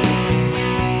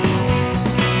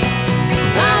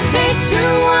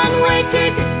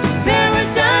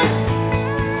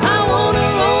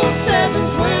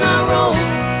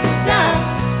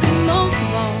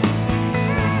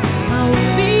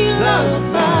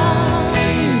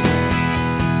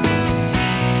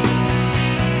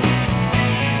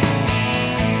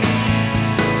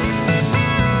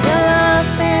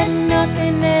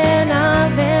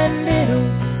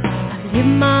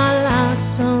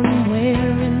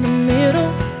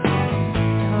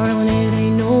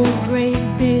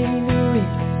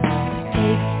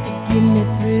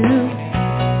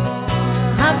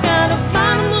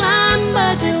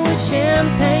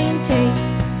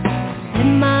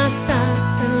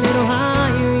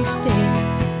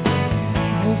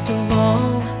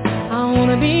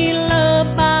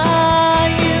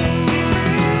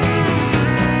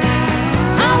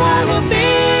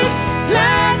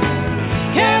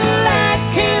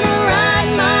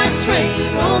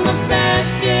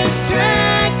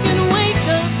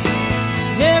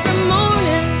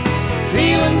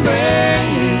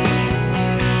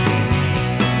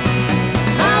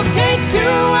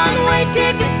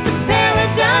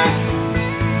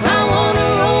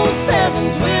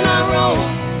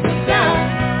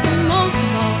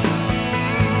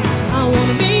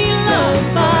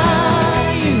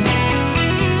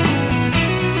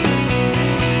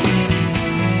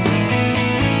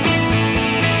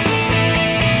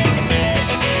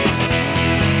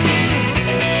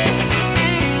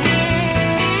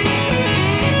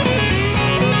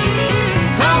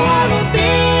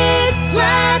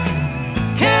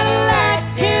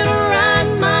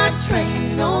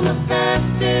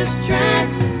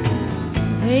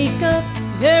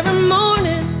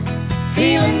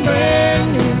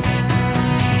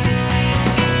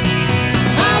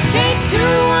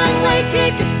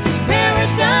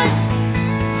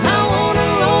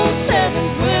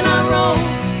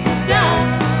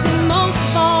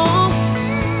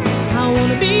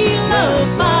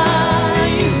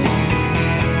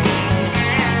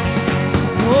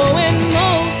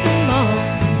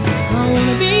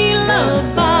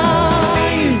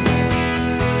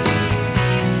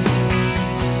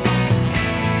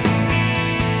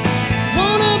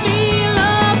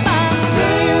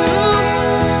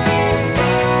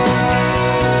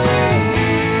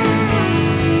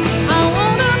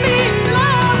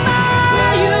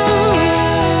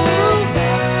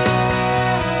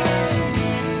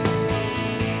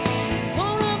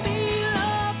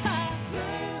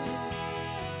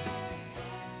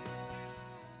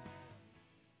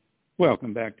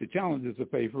Welcome back to Challenges of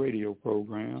Faith radio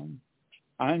program.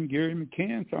 I'm Gary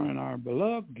McCants, and our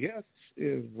beloved guest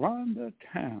is Rhonda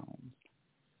Towns,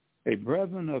 a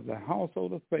brethren of the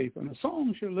Household of Faith. And the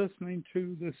songs you're listening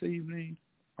to this evening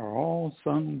are all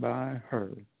sung by her.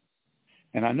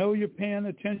 And I know you're paying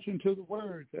attention to the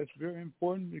words. That's very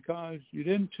important because you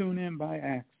didn't tune in by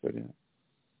accident.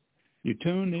 You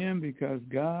tuned in because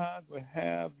God would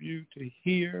have you to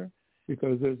hear,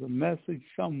 because there's a message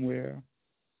somewhere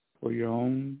for your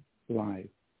own life.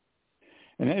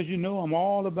 And as you know, I'm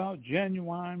all about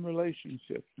genuine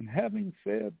relationships. And having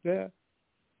said that,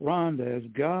 Rhonda, as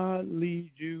God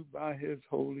leads you by his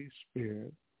Holy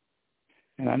Spirit,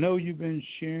 and I know you've been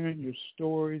sharing your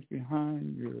stories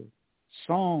behind your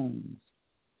songs.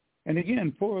 And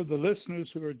again, for the listeners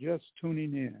who are just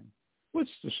tuning in,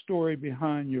 what's the story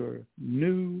behind your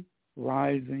new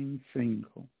rising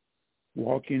single,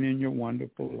 Walking in Your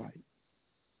Wonderful Light?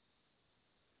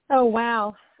 Oh,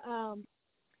 wow.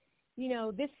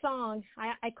 This song,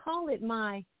 I call it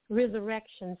my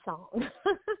resurrection song.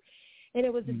 And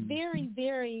it was very,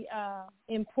 very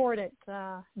important,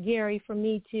 Gary, for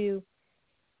me to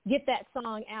get that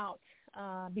song out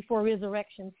before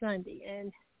Resurrection Sunday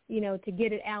and, to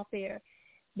get it out there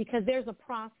because there's a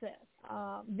process.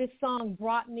 This song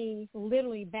brought me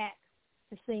literally back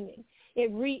to singing. It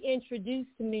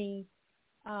reintroduced me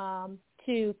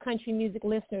to country music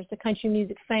listeners, to country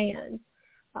music fans.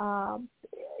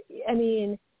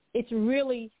 It's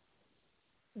really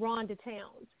Rhonda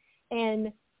Towns.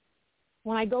 And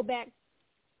when I go back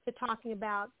to talking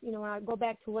about, when I go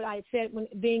back to what I said when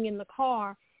being in the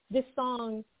car, this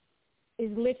song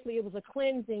is literally, it was a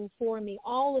cleansing for me.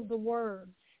 All of the words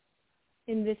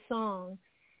in this song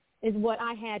is what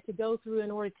I had to go through in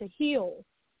order to heal,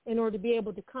 in order to be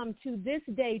able to come to this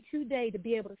day, today, to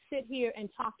be able to sit here and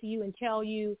talk to you and tell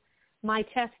you my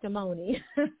testimony.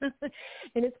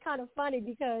 And it's kind of funny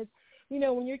because,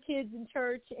 when your kid's in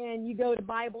church and you go to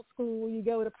Bible school, you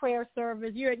go to prayer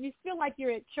service, you feel like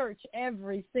you're at church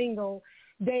every single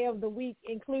day of the week,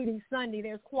 including Sunday.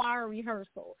 There's choir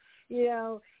rehearsal.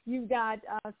 You've got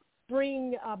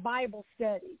spring Bible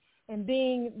study and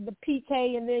being the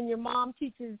PK, and then your mom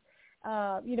teaches,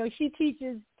 she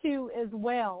teaches too as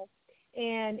well.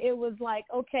 And it was like,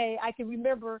 okay, I can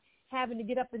remember having to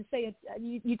get up and say,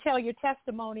 you tell your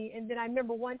testimony. And then I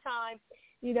remember one time,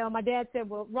 my dad said,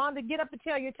 well, Rhonda, get up and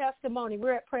tell your testimony.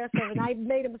 We're at prayer service. And I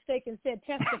made a mistake and said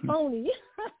testimony.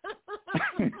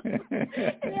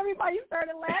 And everybody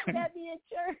started laughing at me in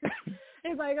church.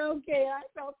 It's like, okay, I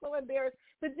felt so embarrassed.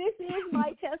 But this is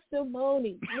my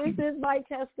testimony. This is my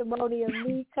testimony of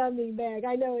me coming back.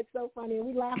 I know it's so funny, and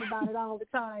we laugh about it all the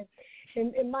time.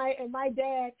 And my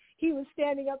dad, he was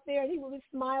standing up there, and he was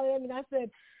smiling at me, and I said,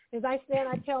 as I stand,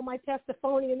 I tell my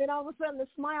testimony, and then all of a sudden the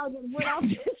smile just went off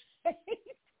his face.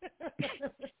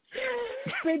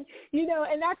 But,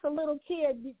 and that's a little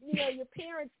kid. Your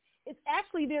parents, it's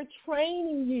actually they're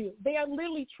training you. They are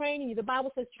literally training you. The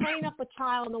Bible says, train up a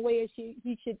child in the way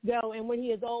he should go, and when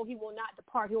he is old, he will not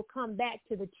depart. He'll come back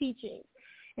to the teaching.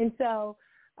 And so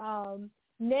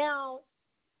now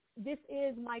this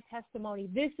is my testimony.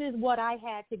 This is what I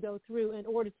had to go through in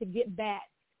order to get back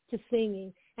to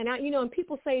singing. And and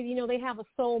people say, they have a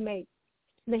soulmate.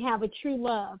 They have a true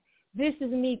love. This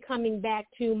is me coming back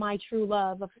to my true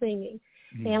love of singing.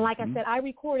 Mm-hmm. And like I said, I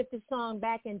recorded this song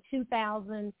back in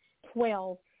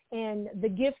 2012, and the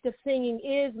gift of singing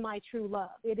is my true love.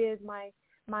 It is my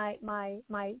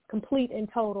complete and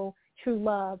total true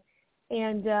love.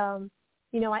 And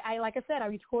I like I said, I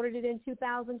recorded it in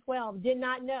 2012. Did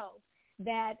not know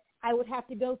that I would have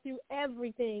to go through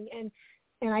everything.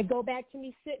 And I go back to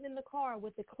me sitting in the car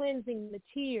with the cleansing, the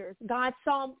tears. God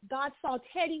saw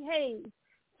Teddy Hayes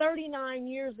 39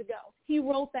 years ago. He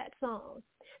wrote that song.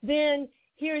 Then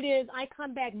here it is. I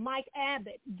come back. Mike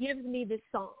Abbott gives me this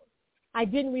song. I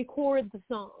didn't record the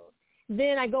song.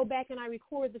 Then I go back and I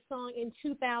record the song in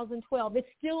 2012. It's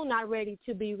still not ready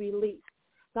to be released.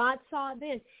 God saw it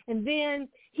then. And then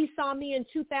he saw me in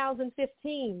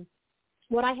 2015,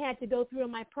 what I had to go through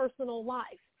in my personal life.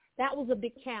 That was a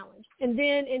big challenge. And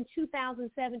then in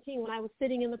 2017, when I was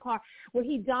sitting in the car, when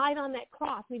he died on that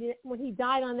cross, when he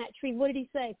died on that tree, what did he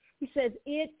say? He says,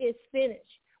 it is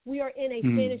finished. We are in a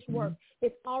finished work.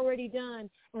 It's already done.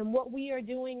 And what we are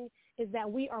doing is that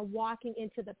we are walking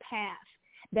into the path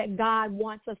that God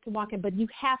wants us to walk in. But you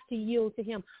have to yield to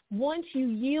him. Once you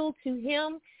yield to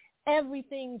him,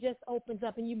 everything just opens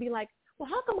up, and you be like, well,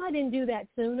 how come I didn't do that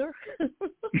sooner?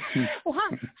 Well,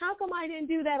 how come I didn't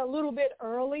do that a little bit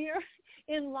earlier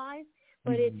in life?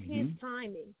 But it's his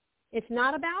timing. It's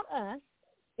not about us.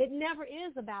 It never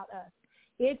is about us.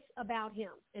 It's about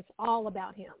him. It's all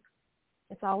about him.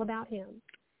 It's all about him.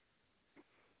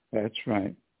 That's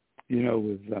right. You know,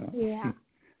 with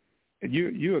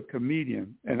you're a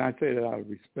comedian, and I say that out of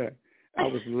respect. I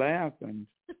was laughing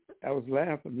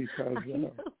because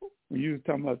when you were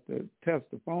talking about the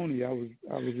testimony, I was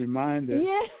reminded.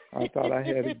 Yeah. I thought I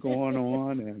had it going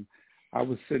on, and I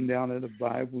was sitting down at a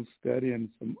Bible study, and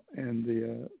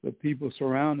the people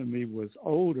surrounding me was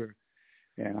older,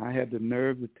 and I had the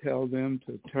nerve to tell them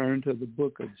to turn to the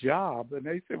book of Job, and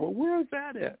they said, "Well, where's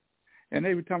that at?" And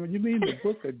they were telling me, "You mean the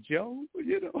book of Job?"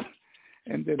 You know,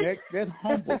 and then that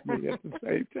humbled me at the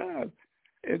same time.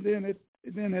 And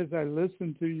then as I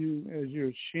listened to you as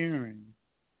you're sharing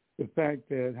the fact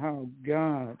that how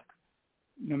God,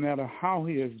 no matter how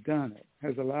he has done it,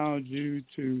 has allowed you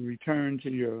to return to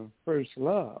your first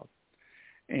love.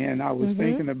 And I was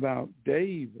thinking about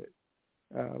David,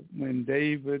 when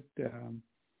David,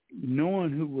 knowing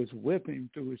who was with him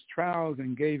through his trials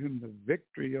and gave him the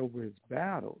victory over his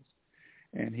battles.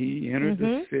 And he entered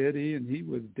the city, and he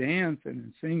was dancing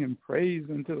and singing praise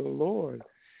unto the Lord.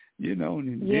 You know,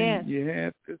 and then you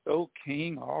had this old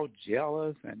king all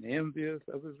jealous and envious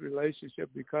of his relationship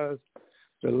because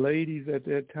the ladies at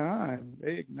that time,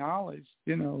 they acknowledged,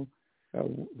 you know,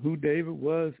 who David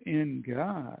was in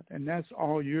God. And that's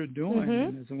all you're doing.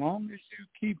 And as long as you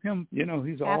keep him, you know,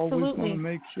 he's always going to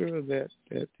make sure that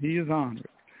he is honored.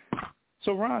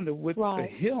 So, Rhonda, with the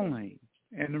healing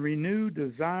and the renewed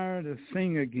desire to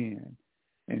sing again,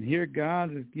 and here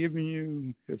God has given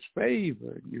you his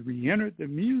favor. You re-entered the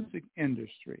music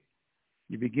industry.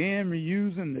 You began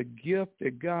reusing the gift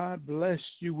that God blessed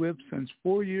you with since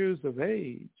 4 years of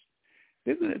age.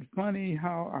 Isn't it funny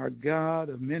how our God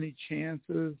of many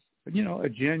chances, you know, a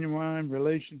genuine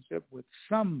relationship with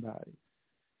somebody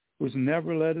who's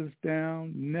never let us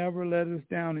down.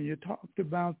 And you talked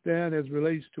about that as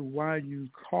relates to why you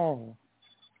call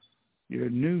your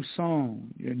new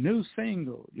song, your new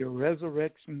single, your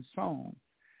resurrection song.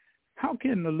 How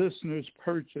can the listeners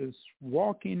purchase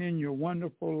Walking in Your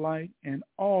Wonderful Light and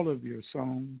all of your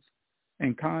songs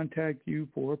and contact you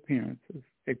for appearances,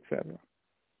 etc.?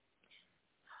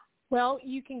 Well,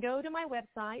 you can go to my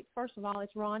website. First of all,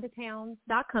 it's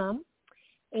rondatowns.com.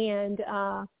 And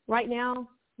right now,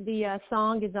 the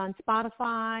song is on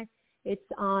Spotify. It's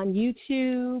on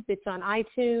YouTube. It's on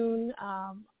iTunes.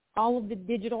 All of the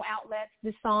digital outlets,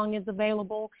 this song is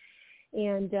available.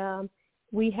 And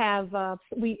we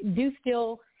do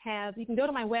still have, you can go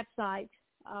to my website,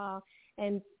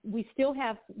 and we still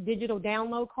have digital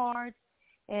download cards,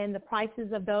 and the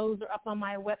prices of those are up on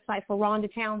my website for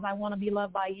Rhonda Towns, I Want to Be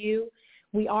Loved by You.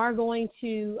 We are going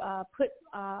to put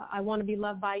I Want to Be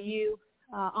Loved by You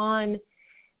on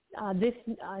this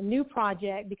new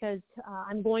project because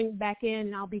I'm going back in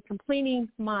and I'll be completing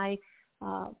my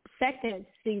second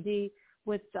CD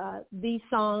with these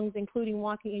songs, including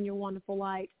Walking in Your Wonderful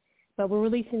Light. But we're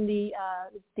releasing the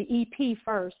EP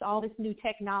first. All this new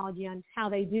technology on how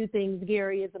they do things,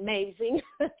 Gary, is amazing.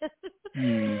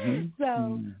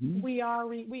 We are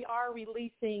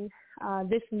releasing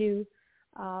this new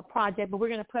project, but we're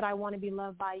going to put I Want to Be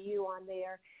Loved by You on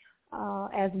there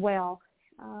as well.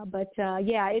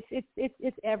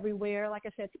 It's everywhere. Like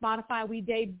I said, Spotify, we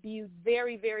debuted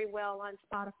very, very well on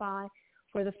Spotify.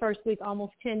 For the first week,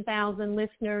 almost 10,000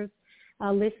 listeners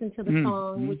listened to the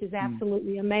song, which is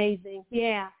absolutely amazing.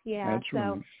 Yeah. That's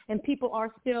right. And people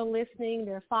are still listening.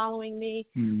 They're following me.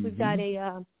 We've got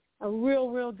a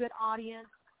real good audience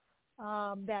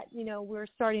that, you know, we're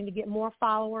starting to get more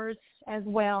followers as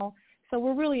well. So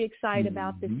we're really excited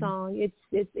about this song.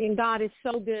 And God is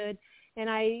so good. And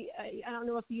I don't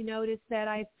know if you noticed that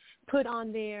I put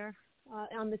on there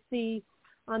on the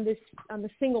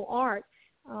single art.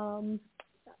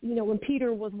 You know, when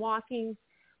Peter was walking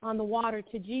on the water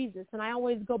to Jesus, and I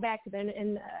always go back to that.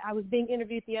 And I was being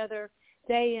interviewed the other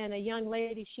day, and a young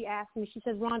lady, she asked me, she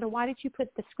says, Rhonda, why did you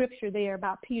put the scripture there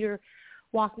about Peter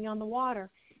walking on the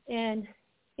water? And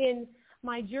in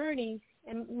my journey,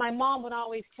 and my mom would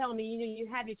always tell me, you know, you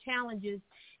have your challenges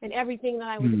and everything that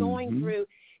I was going through.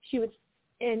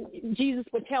 And Jesus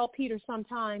would tell Peter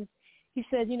sometimes, he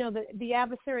says, you know, the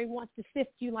adversary wants to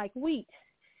sift you like wheat.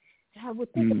 I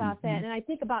would think about that. And I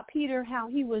think about Peter, how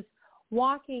he was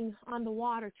walking on the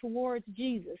water towards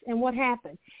Jesus. And what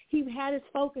happened? He had his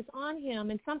focus on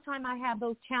him. And sometimes I have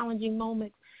those challenging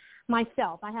moments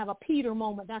myself. I have a Peter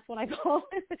moment. That's what I call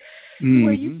it,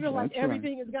 where you feel like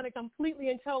everything is going to completely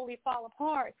and totally fall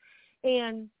apart.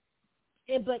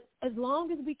 But as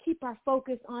long as we keep our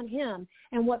focus on him,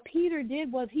 and what Peter did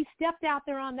was he stepped out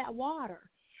there on that water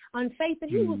on faith, and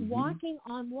he was walking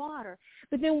on water.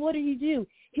 But then what did he do?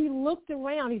 He looked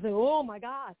around. He said, oh, my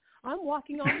God, I'm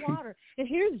walking on water, and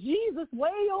here's Jesus way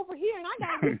over here, and I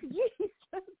got to get to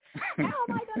Jesus. How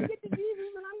am I going to get to Jesus?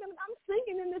 And I'm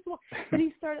sinking in this water. But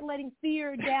he started letting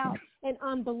fear, doubt, and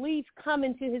unbelief come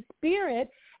into his spirit,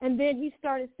 and then he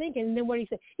started thinking. And then what he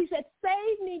said? He said,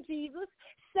 "Save me, Jesus!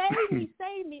 Save me,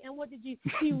 save me!" And what did you?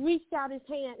 He reached out his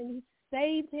hand and he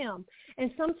saved him.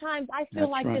 And sometimes I feel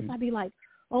like this. I'd be like,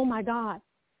 "Oh my God,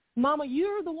 Mama,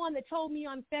 you're the one that told me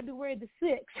on February the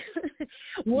 6th.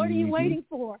 What are you waiting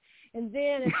for?" And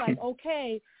then it's like,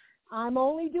 okay, I'm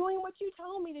only doing what you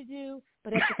told me to do.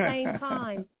 But at the same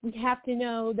time, we have to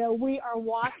know that we are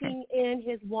walking in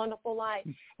his wonderful light.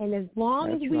 And as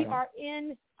long as we are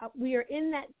in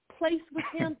that place with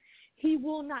him, he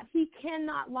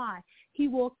cannot lie. He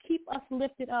will keep us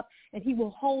lifted up, and he will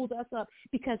hold us up,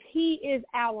 because he is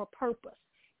our purpose.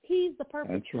 He's the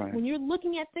purpose. That's right. When you're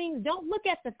looking at things, don't look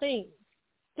at the things.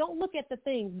 Don't look at the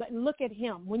things, but look at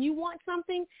him. When you want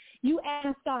something, you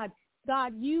ask God,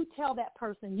 God, you tell that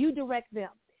person, you direct them.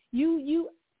 You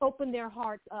open their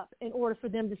hearts up in order for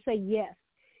them to say yes.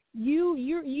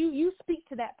 You speak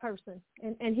to that person,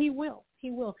 and he will.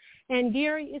 He will. And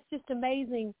Gary, it's just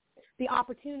amazing the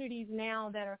opportunities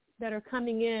now that are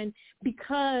coming in,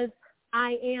 because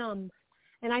I am,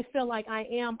 and I feel like I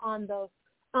am on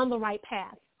the right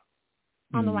path.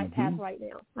 On the right path right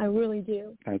now. I really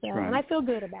do. That's right. And I feel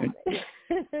good about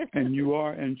it. And you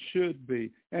are, and should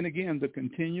be. And again, the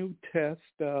continued test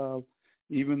of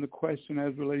even the question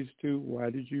as relates to,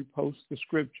 why did you post the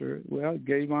scripture? Well, it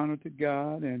gave honor to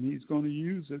God, and he's going to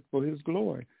use it for his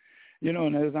glory. You know,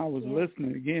 and as I was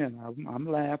listening, again, I'm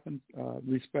laughing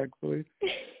respectfully,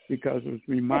 because it was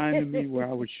reminding me where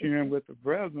I was sharing with the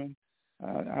brethren.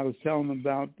 I was telling them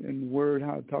about, in the word,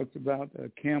 how it talks about a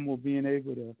camel being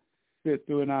able to fit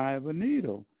through an eye of a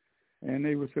needle. And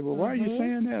they would say, well, why are you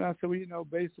saying that? I said, well, you know,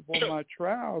 based upon my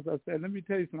trials, I said, let me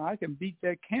tell you something, I can beat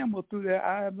that camel through that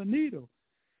eye of a needle.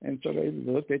 And so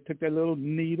they took that little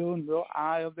needle and little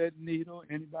eye of that needle.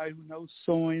 Anybody who knows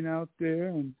sewing out there,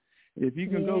 and if you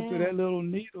can go through that little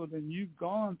needle, then you've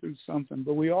gone through something.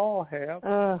 But we all have.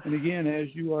 And again, as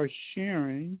you are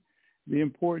sharing, the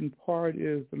important part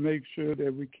is to make sure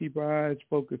that we keep our eyes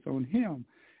focused on him.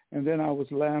 And then I was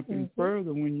laughing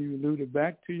further when you alluded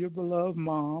back to your beloved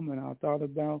mom, and I thought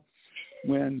about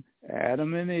when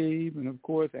Adam and Eve, and of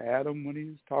course Adam, when he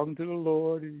was talking to the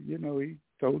Lord, he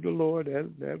told the Lord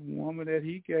that woman that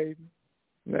he gave him,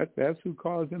 that's who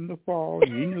caused him to fall.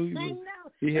 And he knew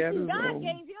he had his God own.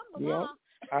 Gave him the mom.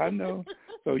 I know.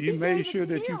 So you made sure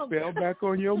that you fell back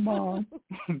on your mom.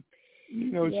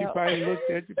 She probably looked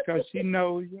at you because she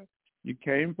knows you. You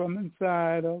came from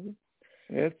inside of her.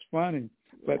 It's funny.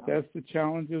 But that's the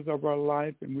challenges of our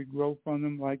life, and we grow from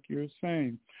them, like you're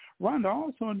saying. Rhonda, I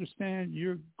also understand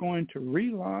you're going to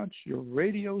relaunch your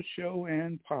radio show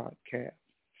and podcast.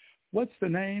 What's the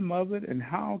name of it, and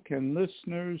how can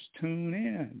listeners tune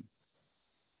in?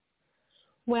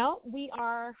 Well, we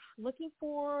are looking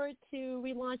forward to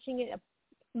relaunching it.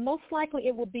 Most likely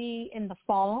it will be in the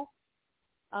fall,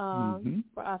 for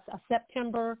a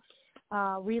September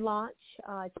relaunch.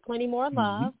 It's Plenty More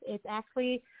Love. It's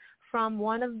actually from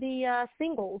one of the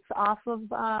singles off of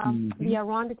the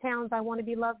Rhonda Towns' I Want to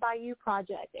Be Loved by You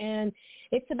project. And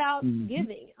it's about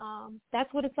giving.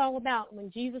 That's what it's all about. When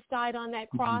Jesus died on that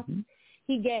cross,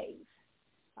 he gave.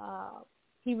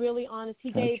 He really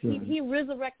he gave. Right. He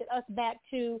resurrected us back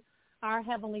to our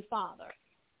Heavenly Father.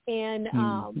 And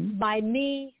by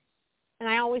me, and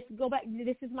I always go back,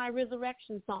 this is my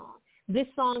resurrection song. This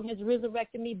song has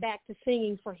resurrected me back to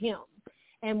singing for him.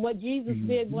 And what Jesus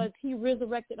did was he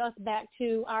resurrected us back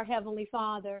to our Heavenly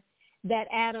Father, that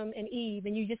Adam and Eve,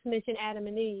 and you just mentioned Adam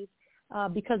and Eve,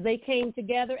 because they came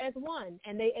together as one,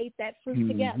 and they ate that fruit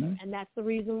together. And that's the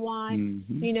reason why,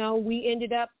 we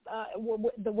ended up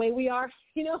the way we are,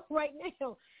 right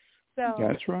now. So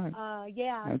that's right.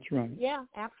 That's right. Yeah,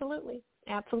 absolutely.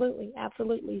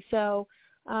 So,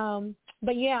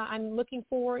 but yeah, I'm looking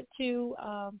forward to,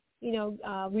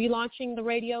 relaunching the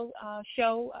radio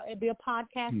show. It'll be a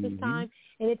podcast this time.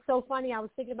 And it's so funny. I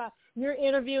was thinking about, you're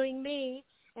interviewing me,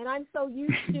 and I'm so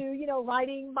used to,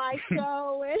 writing my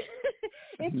show. And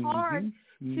it's hard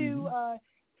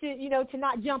to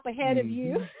not jump ahead of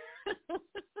you.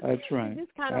 That's right.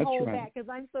 Just kind of hold back, because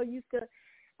I'm so used to,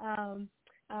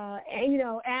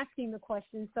 asking the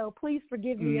questions. So please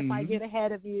forgive me if I get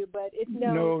ahead of you, but it's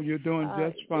no, you're doing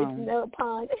just fine. It's no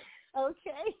pun.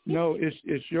 Okay. No,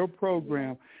 it's your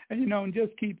program. And, and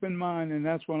just keep in mind, and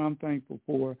that's what I'm thankful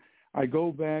for, I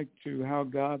go back to how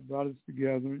God brought us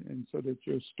together, and so that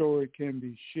your story can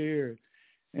be shared.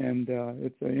 And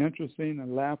it's an interesting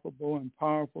and laughable and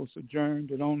powerful sojourn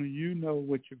that only you know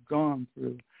what you've gone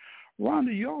through.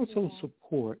 Rhonda, you also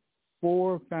support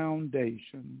 4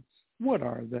 foundations. What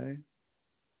are they?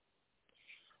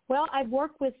 Well, I've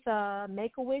worked with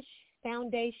Make-A-Wish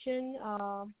Foundation,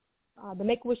 the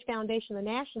Make-A-Wish Foundation, the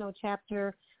national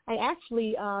chapter. I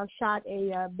actually shot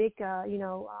a big, a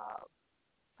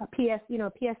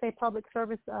PSA public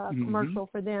service commercial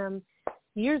for them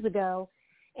years ago.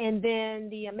 And then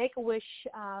the Make-A-Wish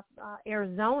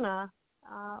Arizona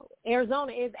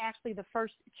is actually the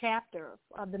first chapter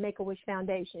of the Make-A-Wish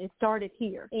Foundation. It started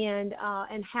here. And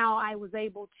how I was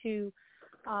able to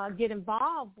get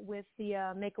involved with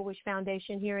the Make-A-Wish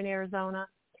Foundation here in Arizona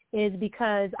is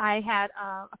because I had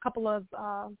a couple of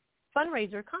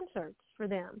fundraiser concerts for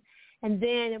them. And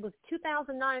then it was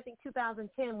 2009, I think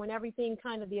 2010, when everything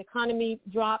kind of, the economy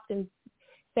dropped and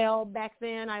fell back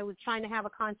then. I was trying to have a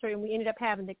concert, and we ended up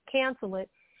having to cancel it.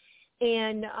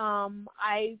 And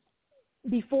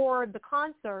before the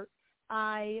concert,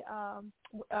 I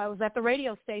was at the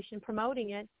radio station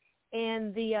promoting it,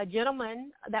 and the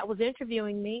gentleman that was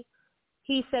interviewing me,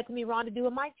 he said to me, "Rhonda, do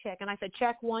a mic check." And I said,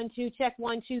 "Check 1, 2, check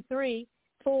 1, 2, 3,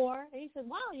 4." And he said,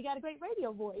 "Wow, you got a great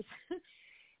radio voice."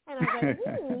 And I was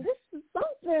like, this is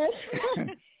something.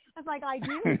 I was like, "I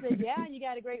do." He said, "Yeah, you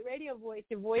got a great radio voice.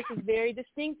 Your voice is very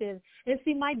distinctive." And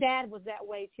see, my dad was that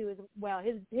way too as well.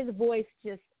 His voice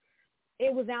just,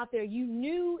 it was out there. You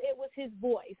knew it was his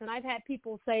voice. And I've had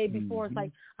people say before, it's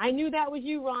like, "I knew that was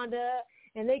you, Rhonda."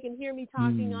 And they can hear me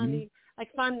talking on the, like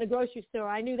if I'm in the grocery store,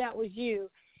 "I knew that was you."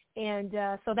 And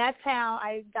so that's how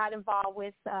I got involved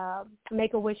with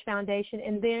Make-A-Wish Foundation.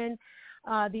 And then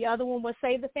the other one was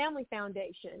Save the Family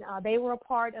Foundation. They were a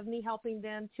part of me helping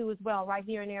them too as well, right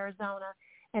here in Arizona.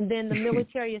 And then the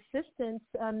Military Assistance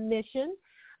Mission,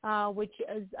 which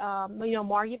is,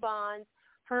 Margie Bonds,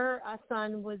 her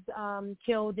son was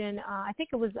killed in, I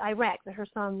think it was Iraq that her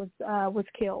son was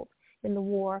killed in the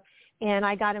war. And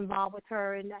I got involved with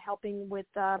her in helping with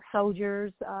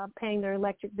soldiers, paying their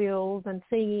electric bills and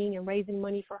singing and raising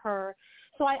money for her.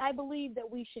 So I believe that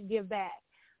we should give back.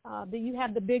 That you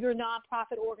have the bigger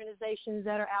nonprofit organizations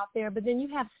that are out there, but then you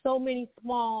have so many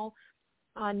small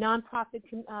nonprofit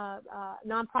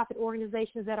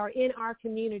organizations that are in our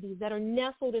communities, that are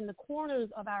nestled in the corners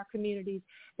of our communities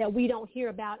that we don't hear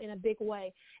about in a big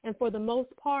way. And for the most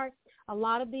part, a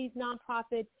lot of these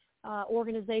nonprofit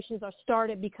organizations are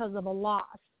started because of a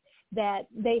loss that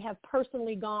they have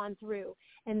personally gone through,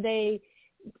 and they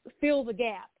fill the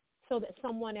gap so that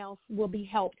someone else will be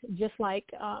helped, just like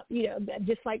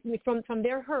from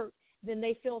their hurt, then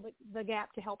they fill the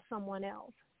gap to help someone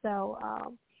else. So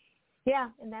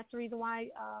and that's the reason why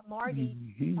Margie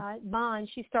Bond,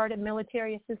 she started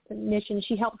Military Assistance Mission.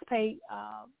 She helps pay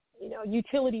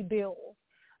utility bills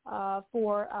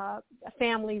for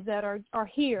families that are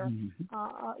here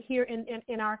here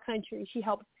in our country. She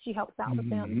helps out with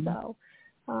them. So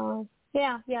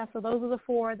so those are the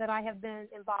 4 that I have been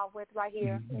involved with right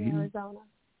here in Arizona,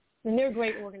 and they're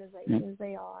great organizations.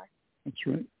 They are. That's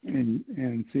right.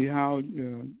 And see how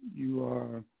you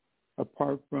are,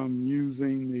 apart from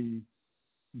using the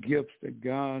gifts that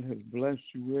God has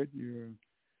blessed you with, you're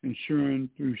ensuring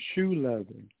through shoe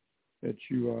leather that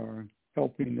you are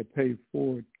helping to pay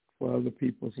forward for other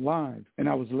people's lives. And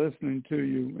I was listening to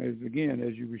you as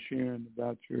you were sharing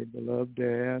about your beloved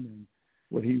dad and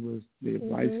what he was, the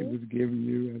advice he was giving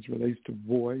you as relates to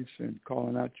voice and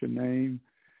calling out your name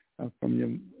from your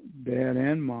dad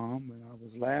and mom. And I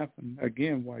was laughing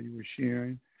again while you were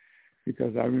sharing,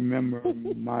 because I remember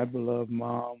my beloved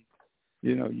mom.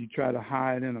 You try to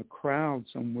hide in a crowd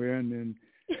somewhere, and then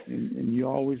and you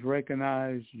always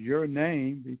recognize your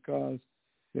name because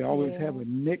they always have a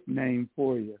nickname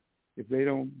for you. If they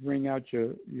don't bring out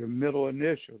your middle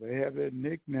initial, they have that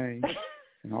nickname.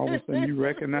 And all of a sudden you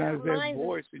recognize that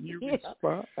voice and you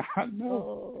respond. I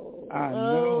know.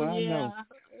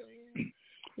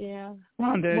 Yeah.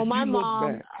 Rhonda, well, my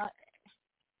mom. Back,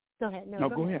 go ahead. No,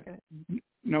 go ahead.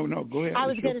 No, go ahead. I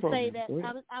was going to say that.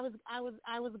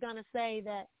 I was going to say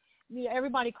that.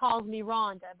 Everybody calls me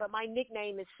Rhonda, but my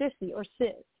nickname is Sissy or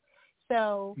Sis.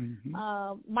 So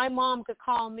my mom could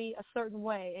call me a certain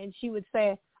way, and she would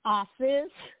say, "Ah,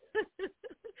 sis."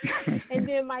 And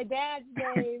then my dad's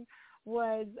name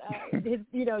was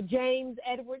James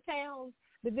Edward Towns.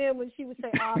 But then when she would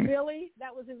say, "Ah, Billy,"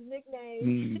 that was his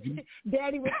nickname.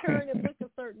 Daddy would turn and look a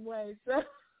certain way. So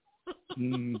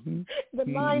but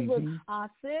mine was "Ah,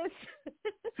 sis."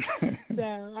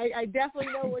 So I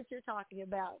definitely know what you're talking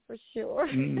about for sure.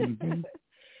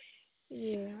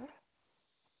 Yeah.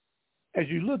 As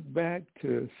you look back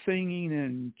to singing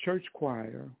in church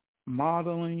choir,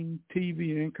 modeling,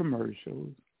 TV and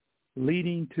commercials,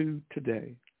 leading to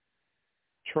today,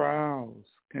 trials,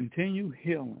 continue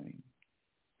healing,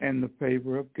 and the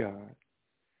favor of God.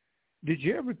 Did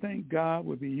you ever think God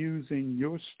would be using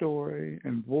your story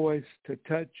and voice to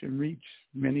touch and reach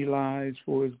many lives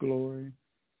for his glory,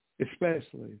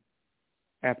 especially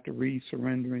after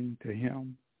re-surrendering to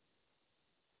him?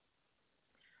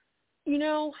 You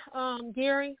know,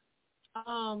 Gary,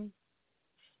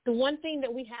 the one thing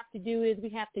that we have to do is we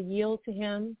have to yield to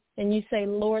him. And you say,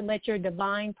 Lord, let your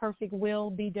divine perfect will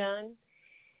be done.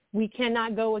 We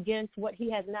cannot go against what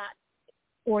he has not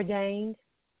ordained,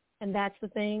 and that's the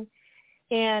thing.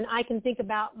 And I can think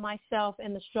about myself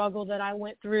and the struggle that I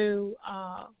went through,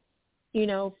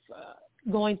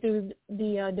 going through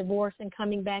the divorce and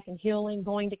coming back and healing,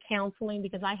 going to counseling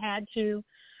because I had to,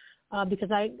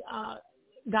 because I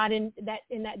got in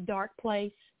that dark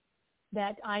place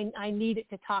that I needed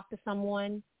to talk to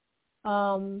someone.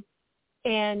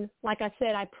 And like I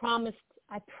said, I promised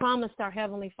our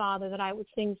Heavenly Father that I would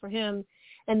sing for him.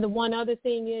 And the one other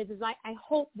thing is I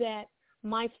hope that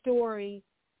my story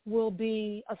will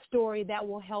be a story that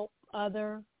will help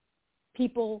other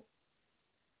people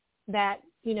that,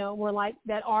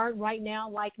 that are right now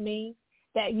like me,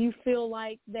 that you feel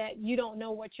like that you don't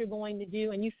know what you're going to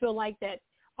do and you feel like that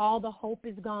all the hope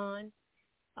is gone.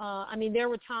 There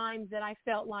were times that I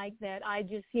felt like that I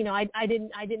just, I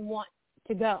didn't want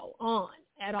to go on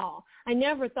at all. I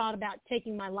never thought about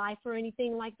taking my life or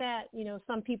anything like that.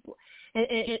 Some people, and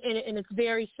it's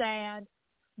very sad,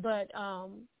 but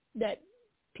that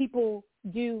people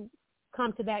do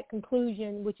come to that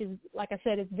conclusion, which is, like I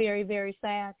said, it's very, very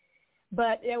sad.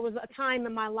 But there was a time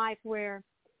in my life where,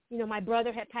 my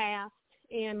brother had passed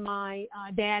and my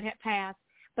dad had passed,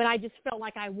 but I just felt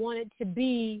like I wanted to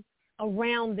be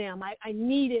around them. I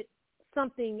needed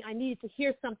something. I needed to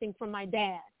hear something from my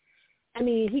dad.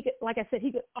 He could, like I said,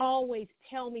 he could always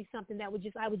tell me something that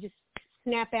I would just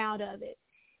snap out of it.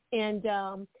 And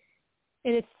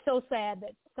it's so sad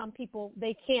that some people,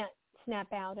 they can't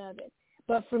snap out of it.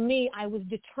 But for me, I was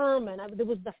determined. There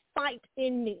was the fight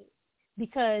in me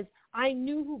because I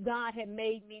knew who God had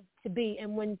made me to be.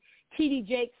 And when T.D.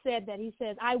 Jakes said that, he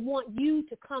says, I want you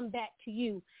to come back to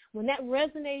you. When that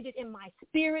resonated in my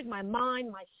spirit, my mind,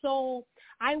 my soul,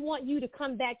 I want you to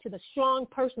come back to the strong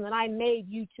person that I made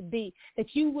you to be,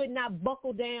 that you would not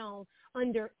buckle down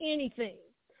under anything.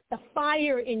 The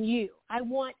fire in you, I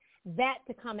want that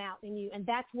to come out in you, and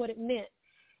that's what it meant.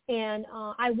 And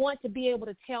I want to be able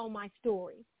to tell my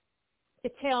story,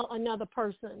 to tell another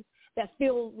person that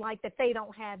feels like that they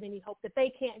don't have any hope, that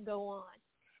they can't go on,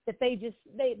 that they just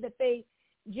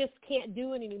can't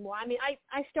do it anymore.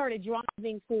 I started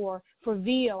driving for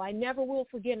VO. I never will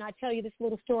forget, and I tell you this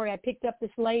little story. I picked up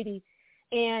this lady,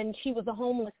 and she was a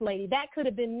homeless lady. That could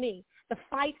have been me. The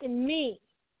fight in me,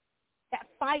 that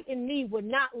fight in me would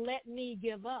not let me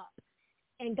give up.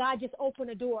 And God just opened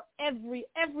a door every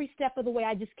step of the way.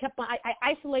 I just kept on. I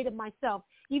isolated myself,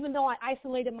 even though I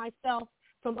isolated myself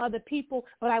from other people,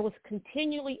 but I was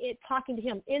continually talking to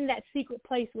him in that secret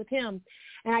place with him.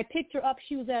 And I picked her up.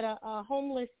 She was at a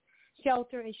homeless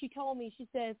shelter, and she told me, she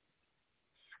says,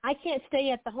 I can't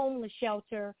stay at the homeless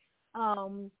shelter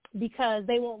because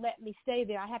they won't let me stay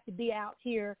there. I have to be out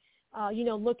here,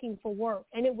 looking for work.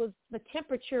 And the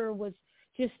temperature was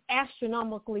just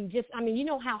astronomically, you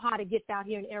know how hot it gets out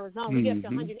here in Arizona. We get up to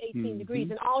 118 degrees,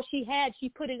 and all she had, she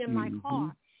put it in my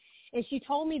car. And she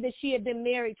told me that she had been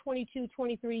married 22,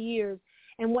 23 years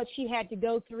and what she had to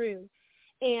go through.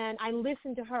 And I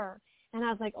listened to her, and I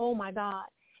was like, oh, my God.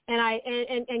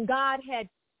 And God had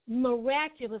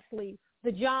miraculously,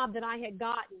 the job that I had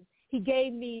gotten, he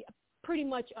gave me pretty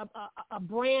much a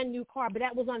brand new car. But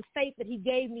that was on faith that he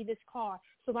gave me this car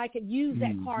so that I could use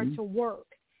that car to work.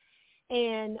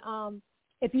 And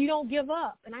if you don't give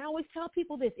up, and I always tell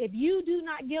people this, if you do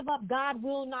not give up, God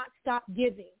will not stop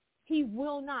giving. He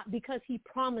will not, because he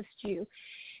promised you.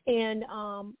 And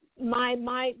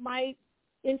my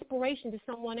inspiration to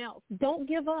someone else, don't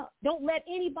give up. Don't let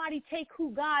anybody take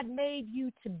who God made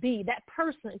you to be, that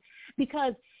person,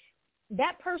 because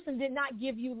that person did not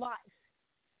give you life.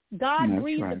 God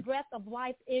breathed the breath of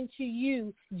life into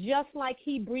you just like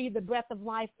he breathed the breath of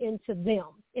life into them,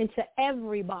 into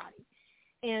everybody.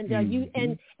 And you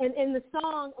and in the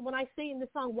song, when I sing the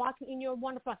song, Walking in Your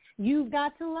Wonderful, you've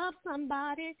got to love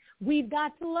somebody. We've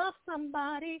got to love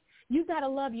somebody. You've got to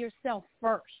love yourself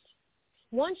first.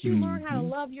 Once you learn how to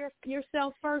love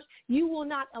yourself first, you will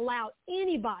not allow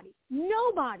anybody,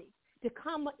 nobody, to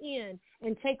come in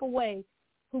and take away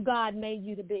who God made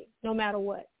you to be, no matter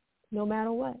what, no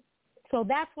matter what. So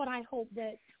that's what I hope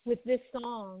that with this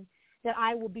song that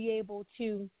I will be able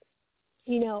to,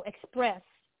 express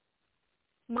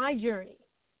my journey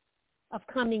of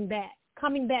coming back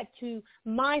to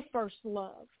my first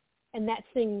love, and that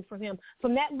singing from him.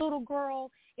 From that little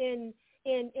girl in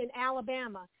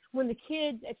Alabama, when the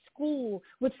kids at school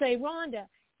would say, Rhonda,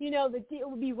 it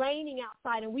would be raining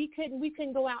outside, and we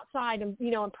couldn't go outside and,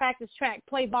 and practice track,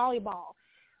 play volleyball.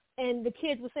 And the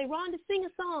kids would say, Rhonda, sing a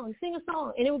song.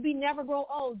 And it would be Never Grow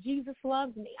Old, Jesus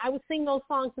Loves Me. I would sing those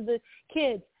songs to the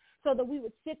kids so that we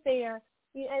would sit there,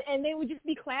 and they would just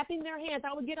be clapping their hands.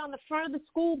 I would get on the front of the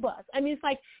school bus. I mean, it's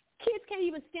like kids can't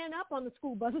even stand up on the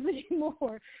school buses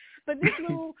anymore. But this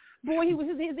little boy,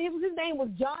 his name was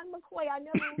John McCoy. I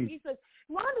never, he says,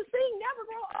 Rhonda, sing Never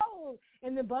Grow Old.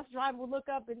 And the bus driver would look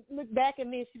up and look back at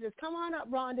me, and she says, come on up,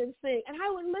 Rhonda, and sing. And I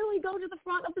would literally go to the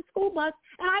front of the school bus,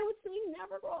 and I would sing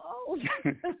Never Grow Old.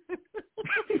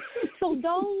 So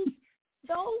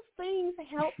those things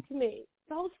helped me.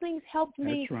 Those things helped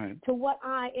me to what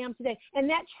I am today. And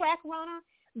that track runner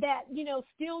that,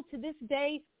 still to this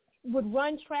day would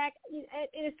run track, and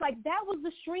it's like that was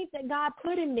the strength that God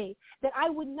put in me, that I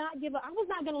would not give up. I was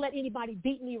not going to let anybody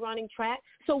beat me running track.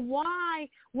 So why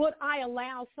would I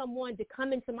allow someone to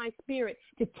come into my spirit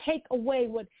to take away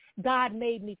what God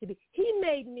made me to be? He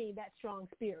made me that strong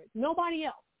spirit. Nobody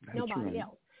else. Nobody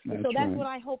else. So that's what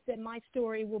I hope that my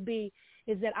story will be,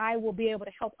 is that I will be able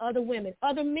to help other women,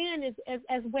 other men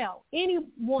as well,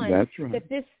 anyone that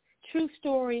this true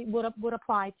story would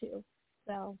apply to.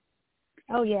 So,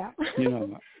 oh yeah,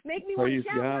 make me want to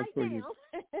shout right now.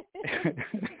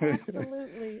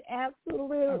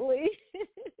 Absolutely.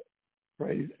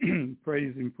 Praise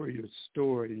Him for your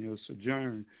story, your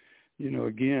sojourn.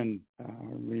 Again,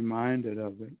 reminded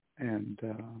of it, and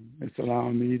it's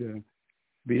allowing me to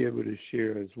be able to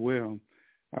share as well.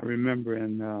 I remember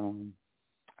in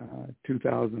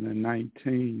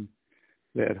 2019,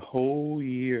 that whole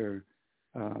year,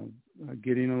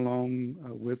 getting along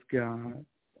with God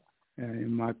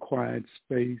in my quiet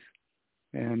space,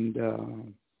 and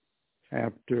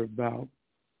after about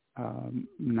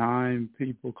 9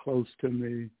 people close to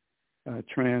me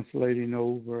translating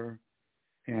over,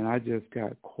 and I just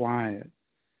got quiet.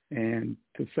 And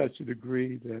to such a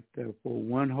degree that for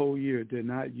one whole year did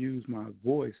not use my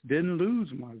voice, didn't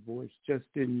lose my voice, just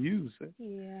didn't use it.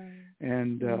 Yeah.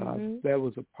 And that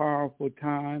was a powerful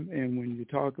time. And when you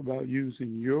talk about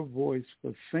using your voice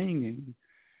for singing,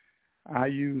 I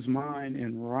use mine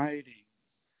in writing.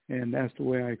 And that's the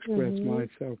way I express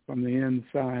myself, from the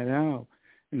inside out.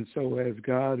 And so as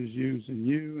God is using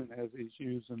you and as He's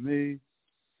using me,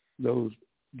 those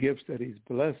gifts that He's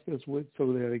blessed us with,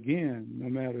 so that, again, no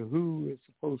matter who is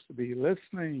supposed to be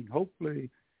listening, hopefully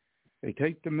they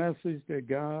take the message that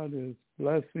God is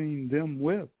blessing them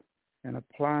with and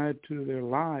apply it to their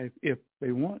life if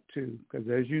they want to. Because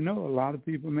as you know, a lot of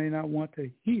people may not want to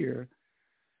hear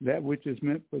that which is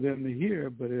meant for them to hear,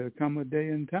 but there'll come a day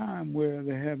and time where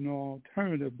they have no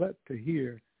alternative but to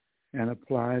hear and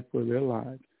apply it for their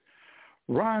lives.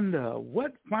 Rhonda,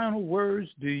 what final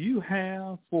words do you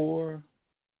have for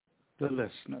the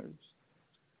listeners?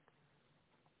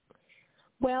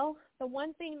 Well, the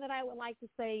one thing that I would like to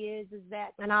say is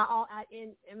that, and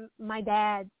my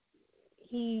dad,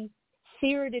 he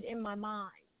seared it in my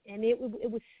mind, and it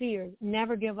was seared.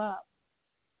 Never give up,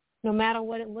 no matter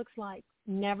what it looks like.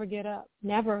 Never get up.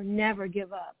 Never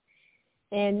give up.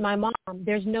 And my mom,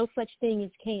 there's no such thing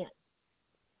as can't.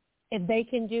 If they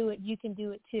can do it, you can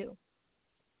do it too.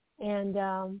 And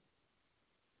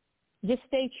just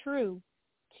stay true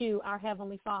to our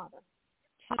Heavenly Father.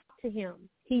 Talk to Him.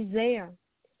 He's there.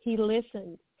 He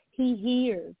listens. He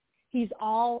hears. He's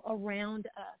all around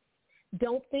us.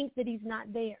 Don't think that He's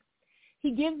not there.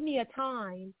 He gives me a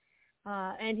time,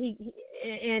 and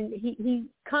he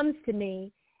comes to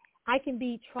me. I can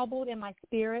be troubled in my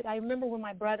spirit. I remember when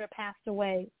my brother passed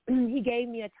away, he gave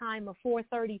me a time of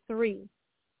 4:33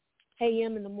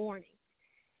 a.m. in the morning.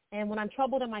 And when I'm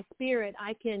troubled in my spirit,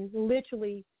 I can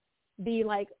literally be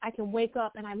like, I can wake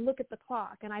up and I look at the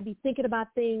clock and I be thinking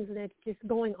about things and it's just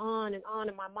going on and on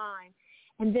in my mind.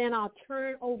 And then I'll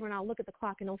turn over and I'll look at the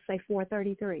clock and it'll say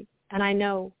 4:33. And I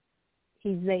know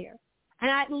He's there. And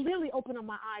I literally open up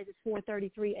my eyes at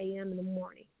 4:33 a.m. in the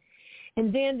morning.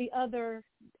 And then the other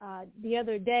night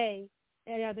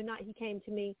he came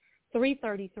to me,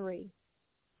 3:33.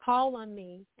 Call on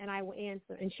me and I will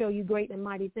answer and show you great and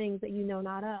mighty things that you know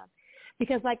not of.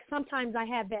 Because like sometimes I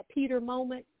have that Peter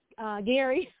moment,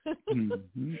 Gary.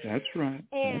 That's right.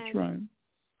 That's right.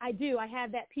 I do. I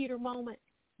have that Peter moment.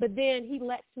 But then He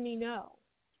lets me know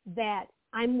that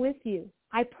I'm with you.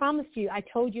 I promised you. I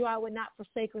told you I would not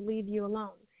forsake or leave you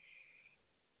alone.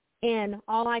 And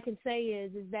all I can say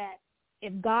is that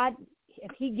if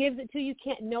He gives it to you,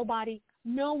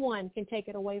 no one can take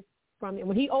it away from you.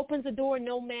 When He opens the door,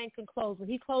 no man can close. When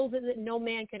He closes it, no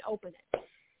man can open it.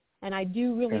 And I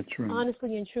do really right.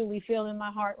 honestly and truly feel in my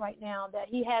heart right now that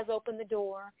he has opened the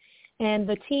door. And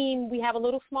the team, we have a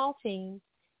little small team,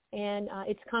 and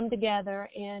it's come together,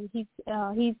 and he's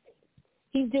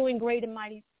doing great and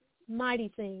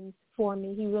mighty things for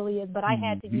me. He really is. But I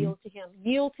had to yield to him.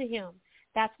 Yield to him.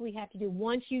 That's what we have to do.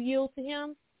 Once you yield to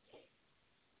him,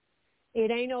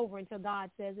 it ain't over until God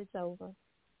says it's over.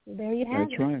 So there you have it.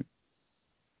 That's right.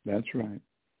 That's right.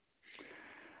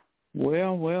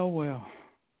 Well.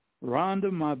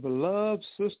 Rhonda, my beloved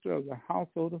sister of the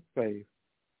household of faith,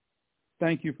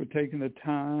 thank you for taking the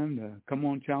time to come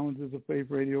on Challenges of Faith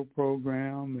radio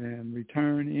program and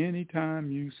return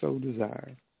anytime you so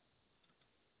desire.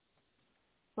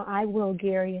 Well, I will,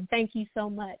 Gary, and thank you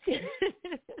so much.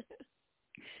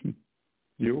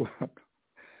 You're welcome.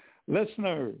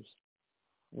 Listeners,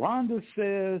 Rhonda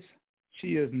says she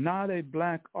is not a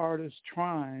black artist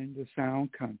trying to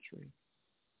sound country.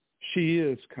 She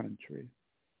is country.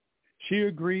 She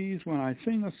agrees when I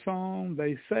sing a song,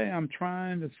 they say I'm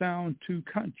trying to sound too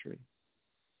country.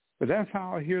 But that's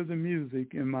how I hear the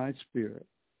music in my spirit.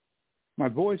 My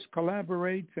voice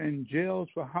collaborates and gels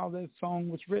for how that song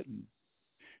was written.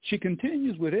 She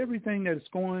continues with everything that's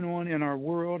going on in our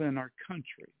world and our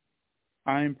country.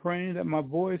 I am praying that my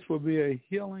voice will be a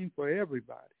healing for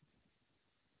everybody.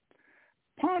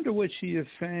 Ponder what she is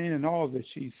saying and all that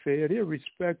she said,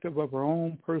 irrespective of her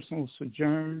own personal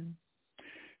sojourn.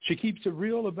 She keeps it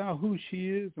real about who she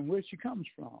is and where she comes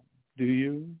from. Do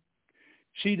you?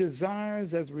 She desires,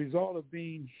 as a result of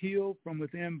being healed from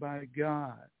within by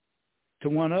God, to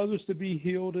want others to be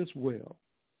healed as well,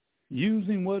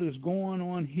 using what is going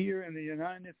on here in the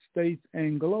United States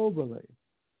and globally.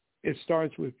 It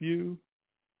starts with you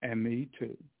and me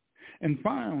too. And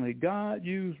finally, God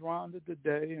used Rhonda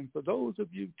today, and for those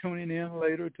of you tuning in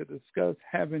later, to discuss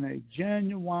having a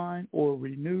genuine or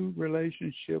renewed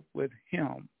relationship with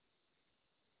him,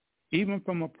 even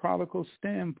from a prodigal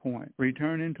standpoint,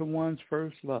 returning to one's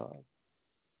first love.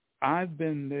 I've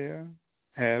been there.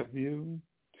 Have you?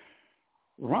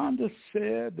 Rhonda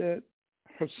said that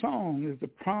her song is the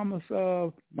promise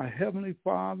of my Heavenly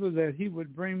Father that he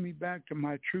would bring me back to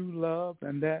my true love,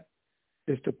 and that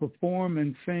is to perform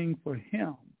and sing for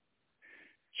him.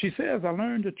 She says, I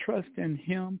learned to trust in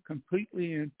him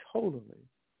completely and totally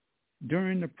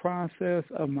during the process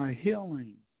of my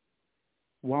healing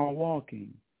while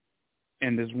walking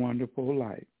in this wonderful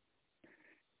life.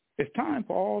 It's time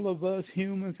for all of us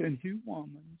humans and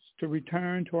humans to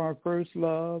return to our first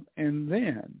love, and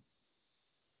then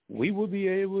we will be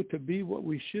able to be what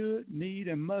we should, need,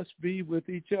 and must be with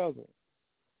each other.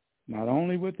 Not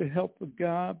only with the help of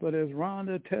God, but as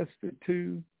Rhonda attested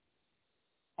to,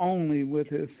 only with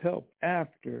his help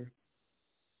after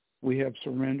we have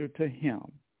surrendered to him.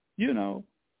 You know,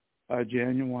 a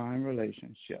genuine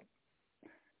relationship.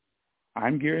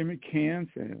 I'm Gary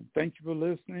McCants, and thank you for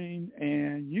listening.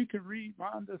 And you can read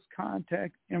Rhonda's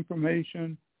contact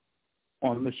information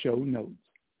on the show notes.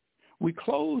 We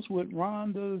close with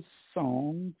Rhonda's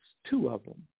songs, 2 of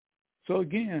them. So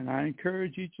again, I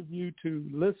encourage each of you to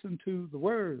listen to the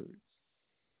words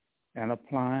and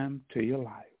apply them to your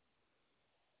life.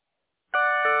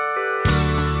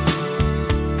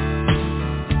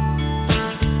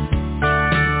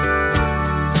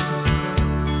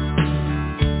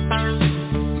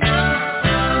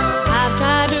 I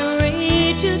tried to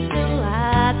reach you till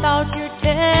I thought your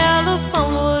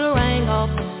telephone would ring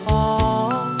off the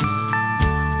wall.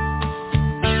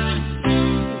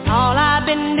 All I've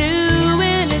been doing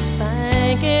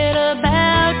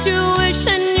about you,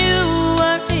 wishing you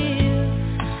were here.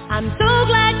 I'm so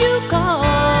glad you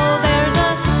called. There's a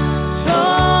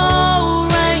slow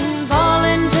rain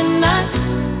falling tonight.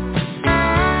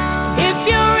 If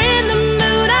you're in the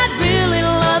mood, I'd really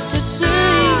love to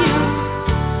see you.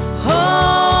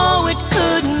 Oh, it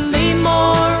couldn't be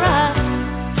more right.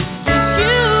 Just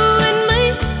you and me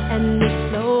and the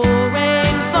slow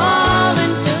rain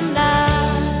falling tonight.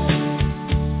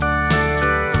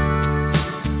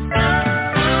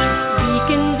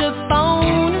 Beacons of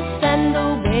bonus and the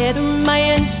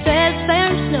weatherman says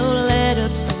there's no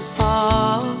let-up so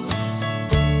far.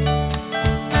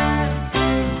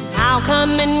 I'll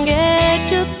come and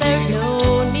get you, there's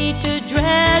no need to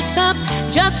dress up.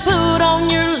 Just put on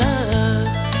your love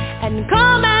and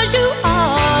come as you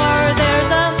are.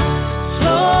 There's a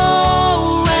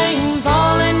slow rain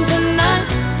falling tonight.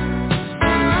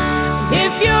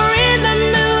 If you're in the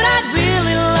mood, I'd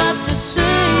really love to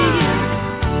see you.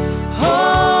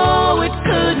 Oh, it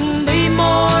couldn't be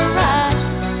more right.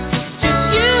 Just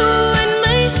you and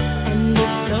me and the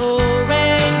slow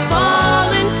rain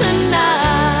falling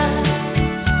tonight.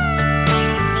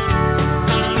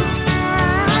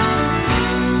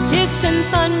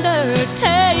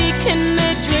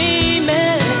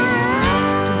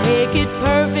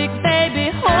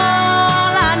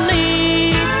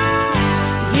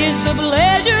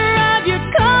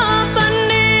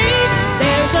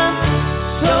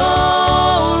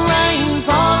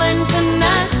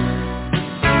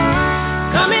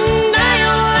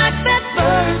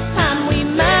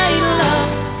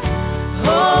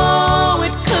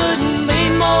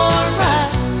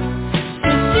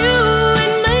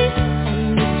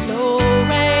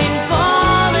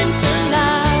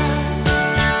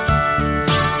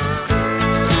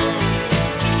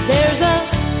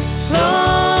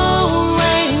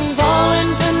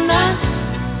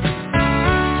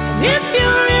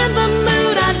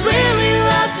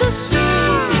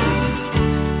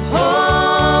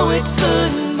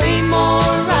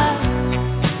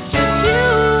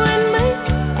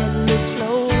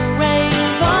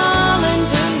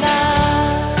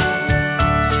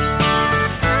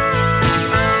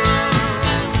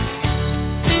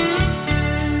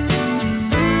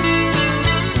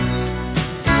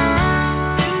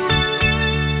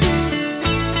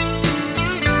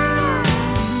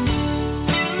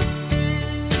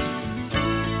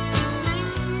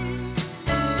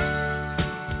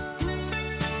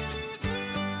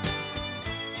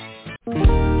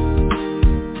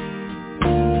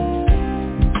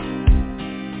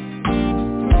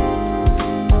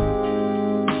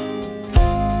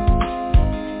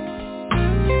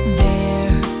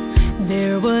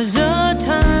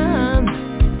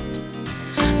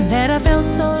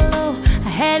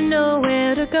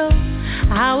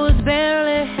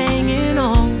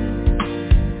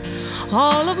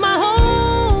 All of my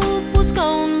hope was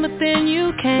gone, but then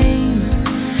you came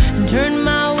and turned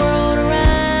my world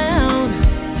around.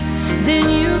 Then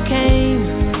you came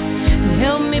and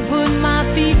helped me put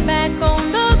my feet back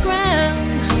on the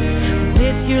ground.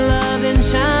 With your love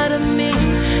inside of me,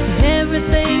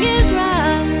 everything is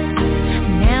right.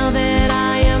 Now that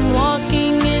I am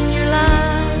walking in your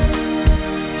light,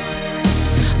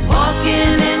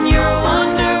 walking in your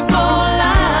wonderful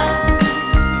light,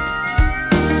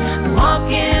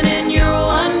 walking in your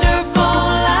wonderful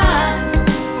light,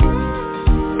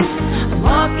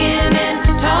 walking in,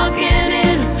 talking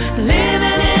in,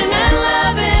 living in and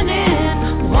loving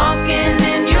in, walking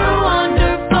in your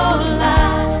wonderful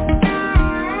light.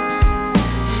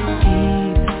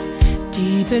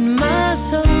 Deep in my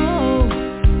soul,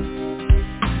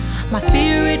 my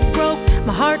spirit broke,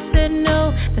 my heart said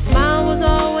no. The smile was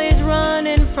always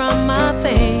running from my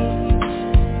face.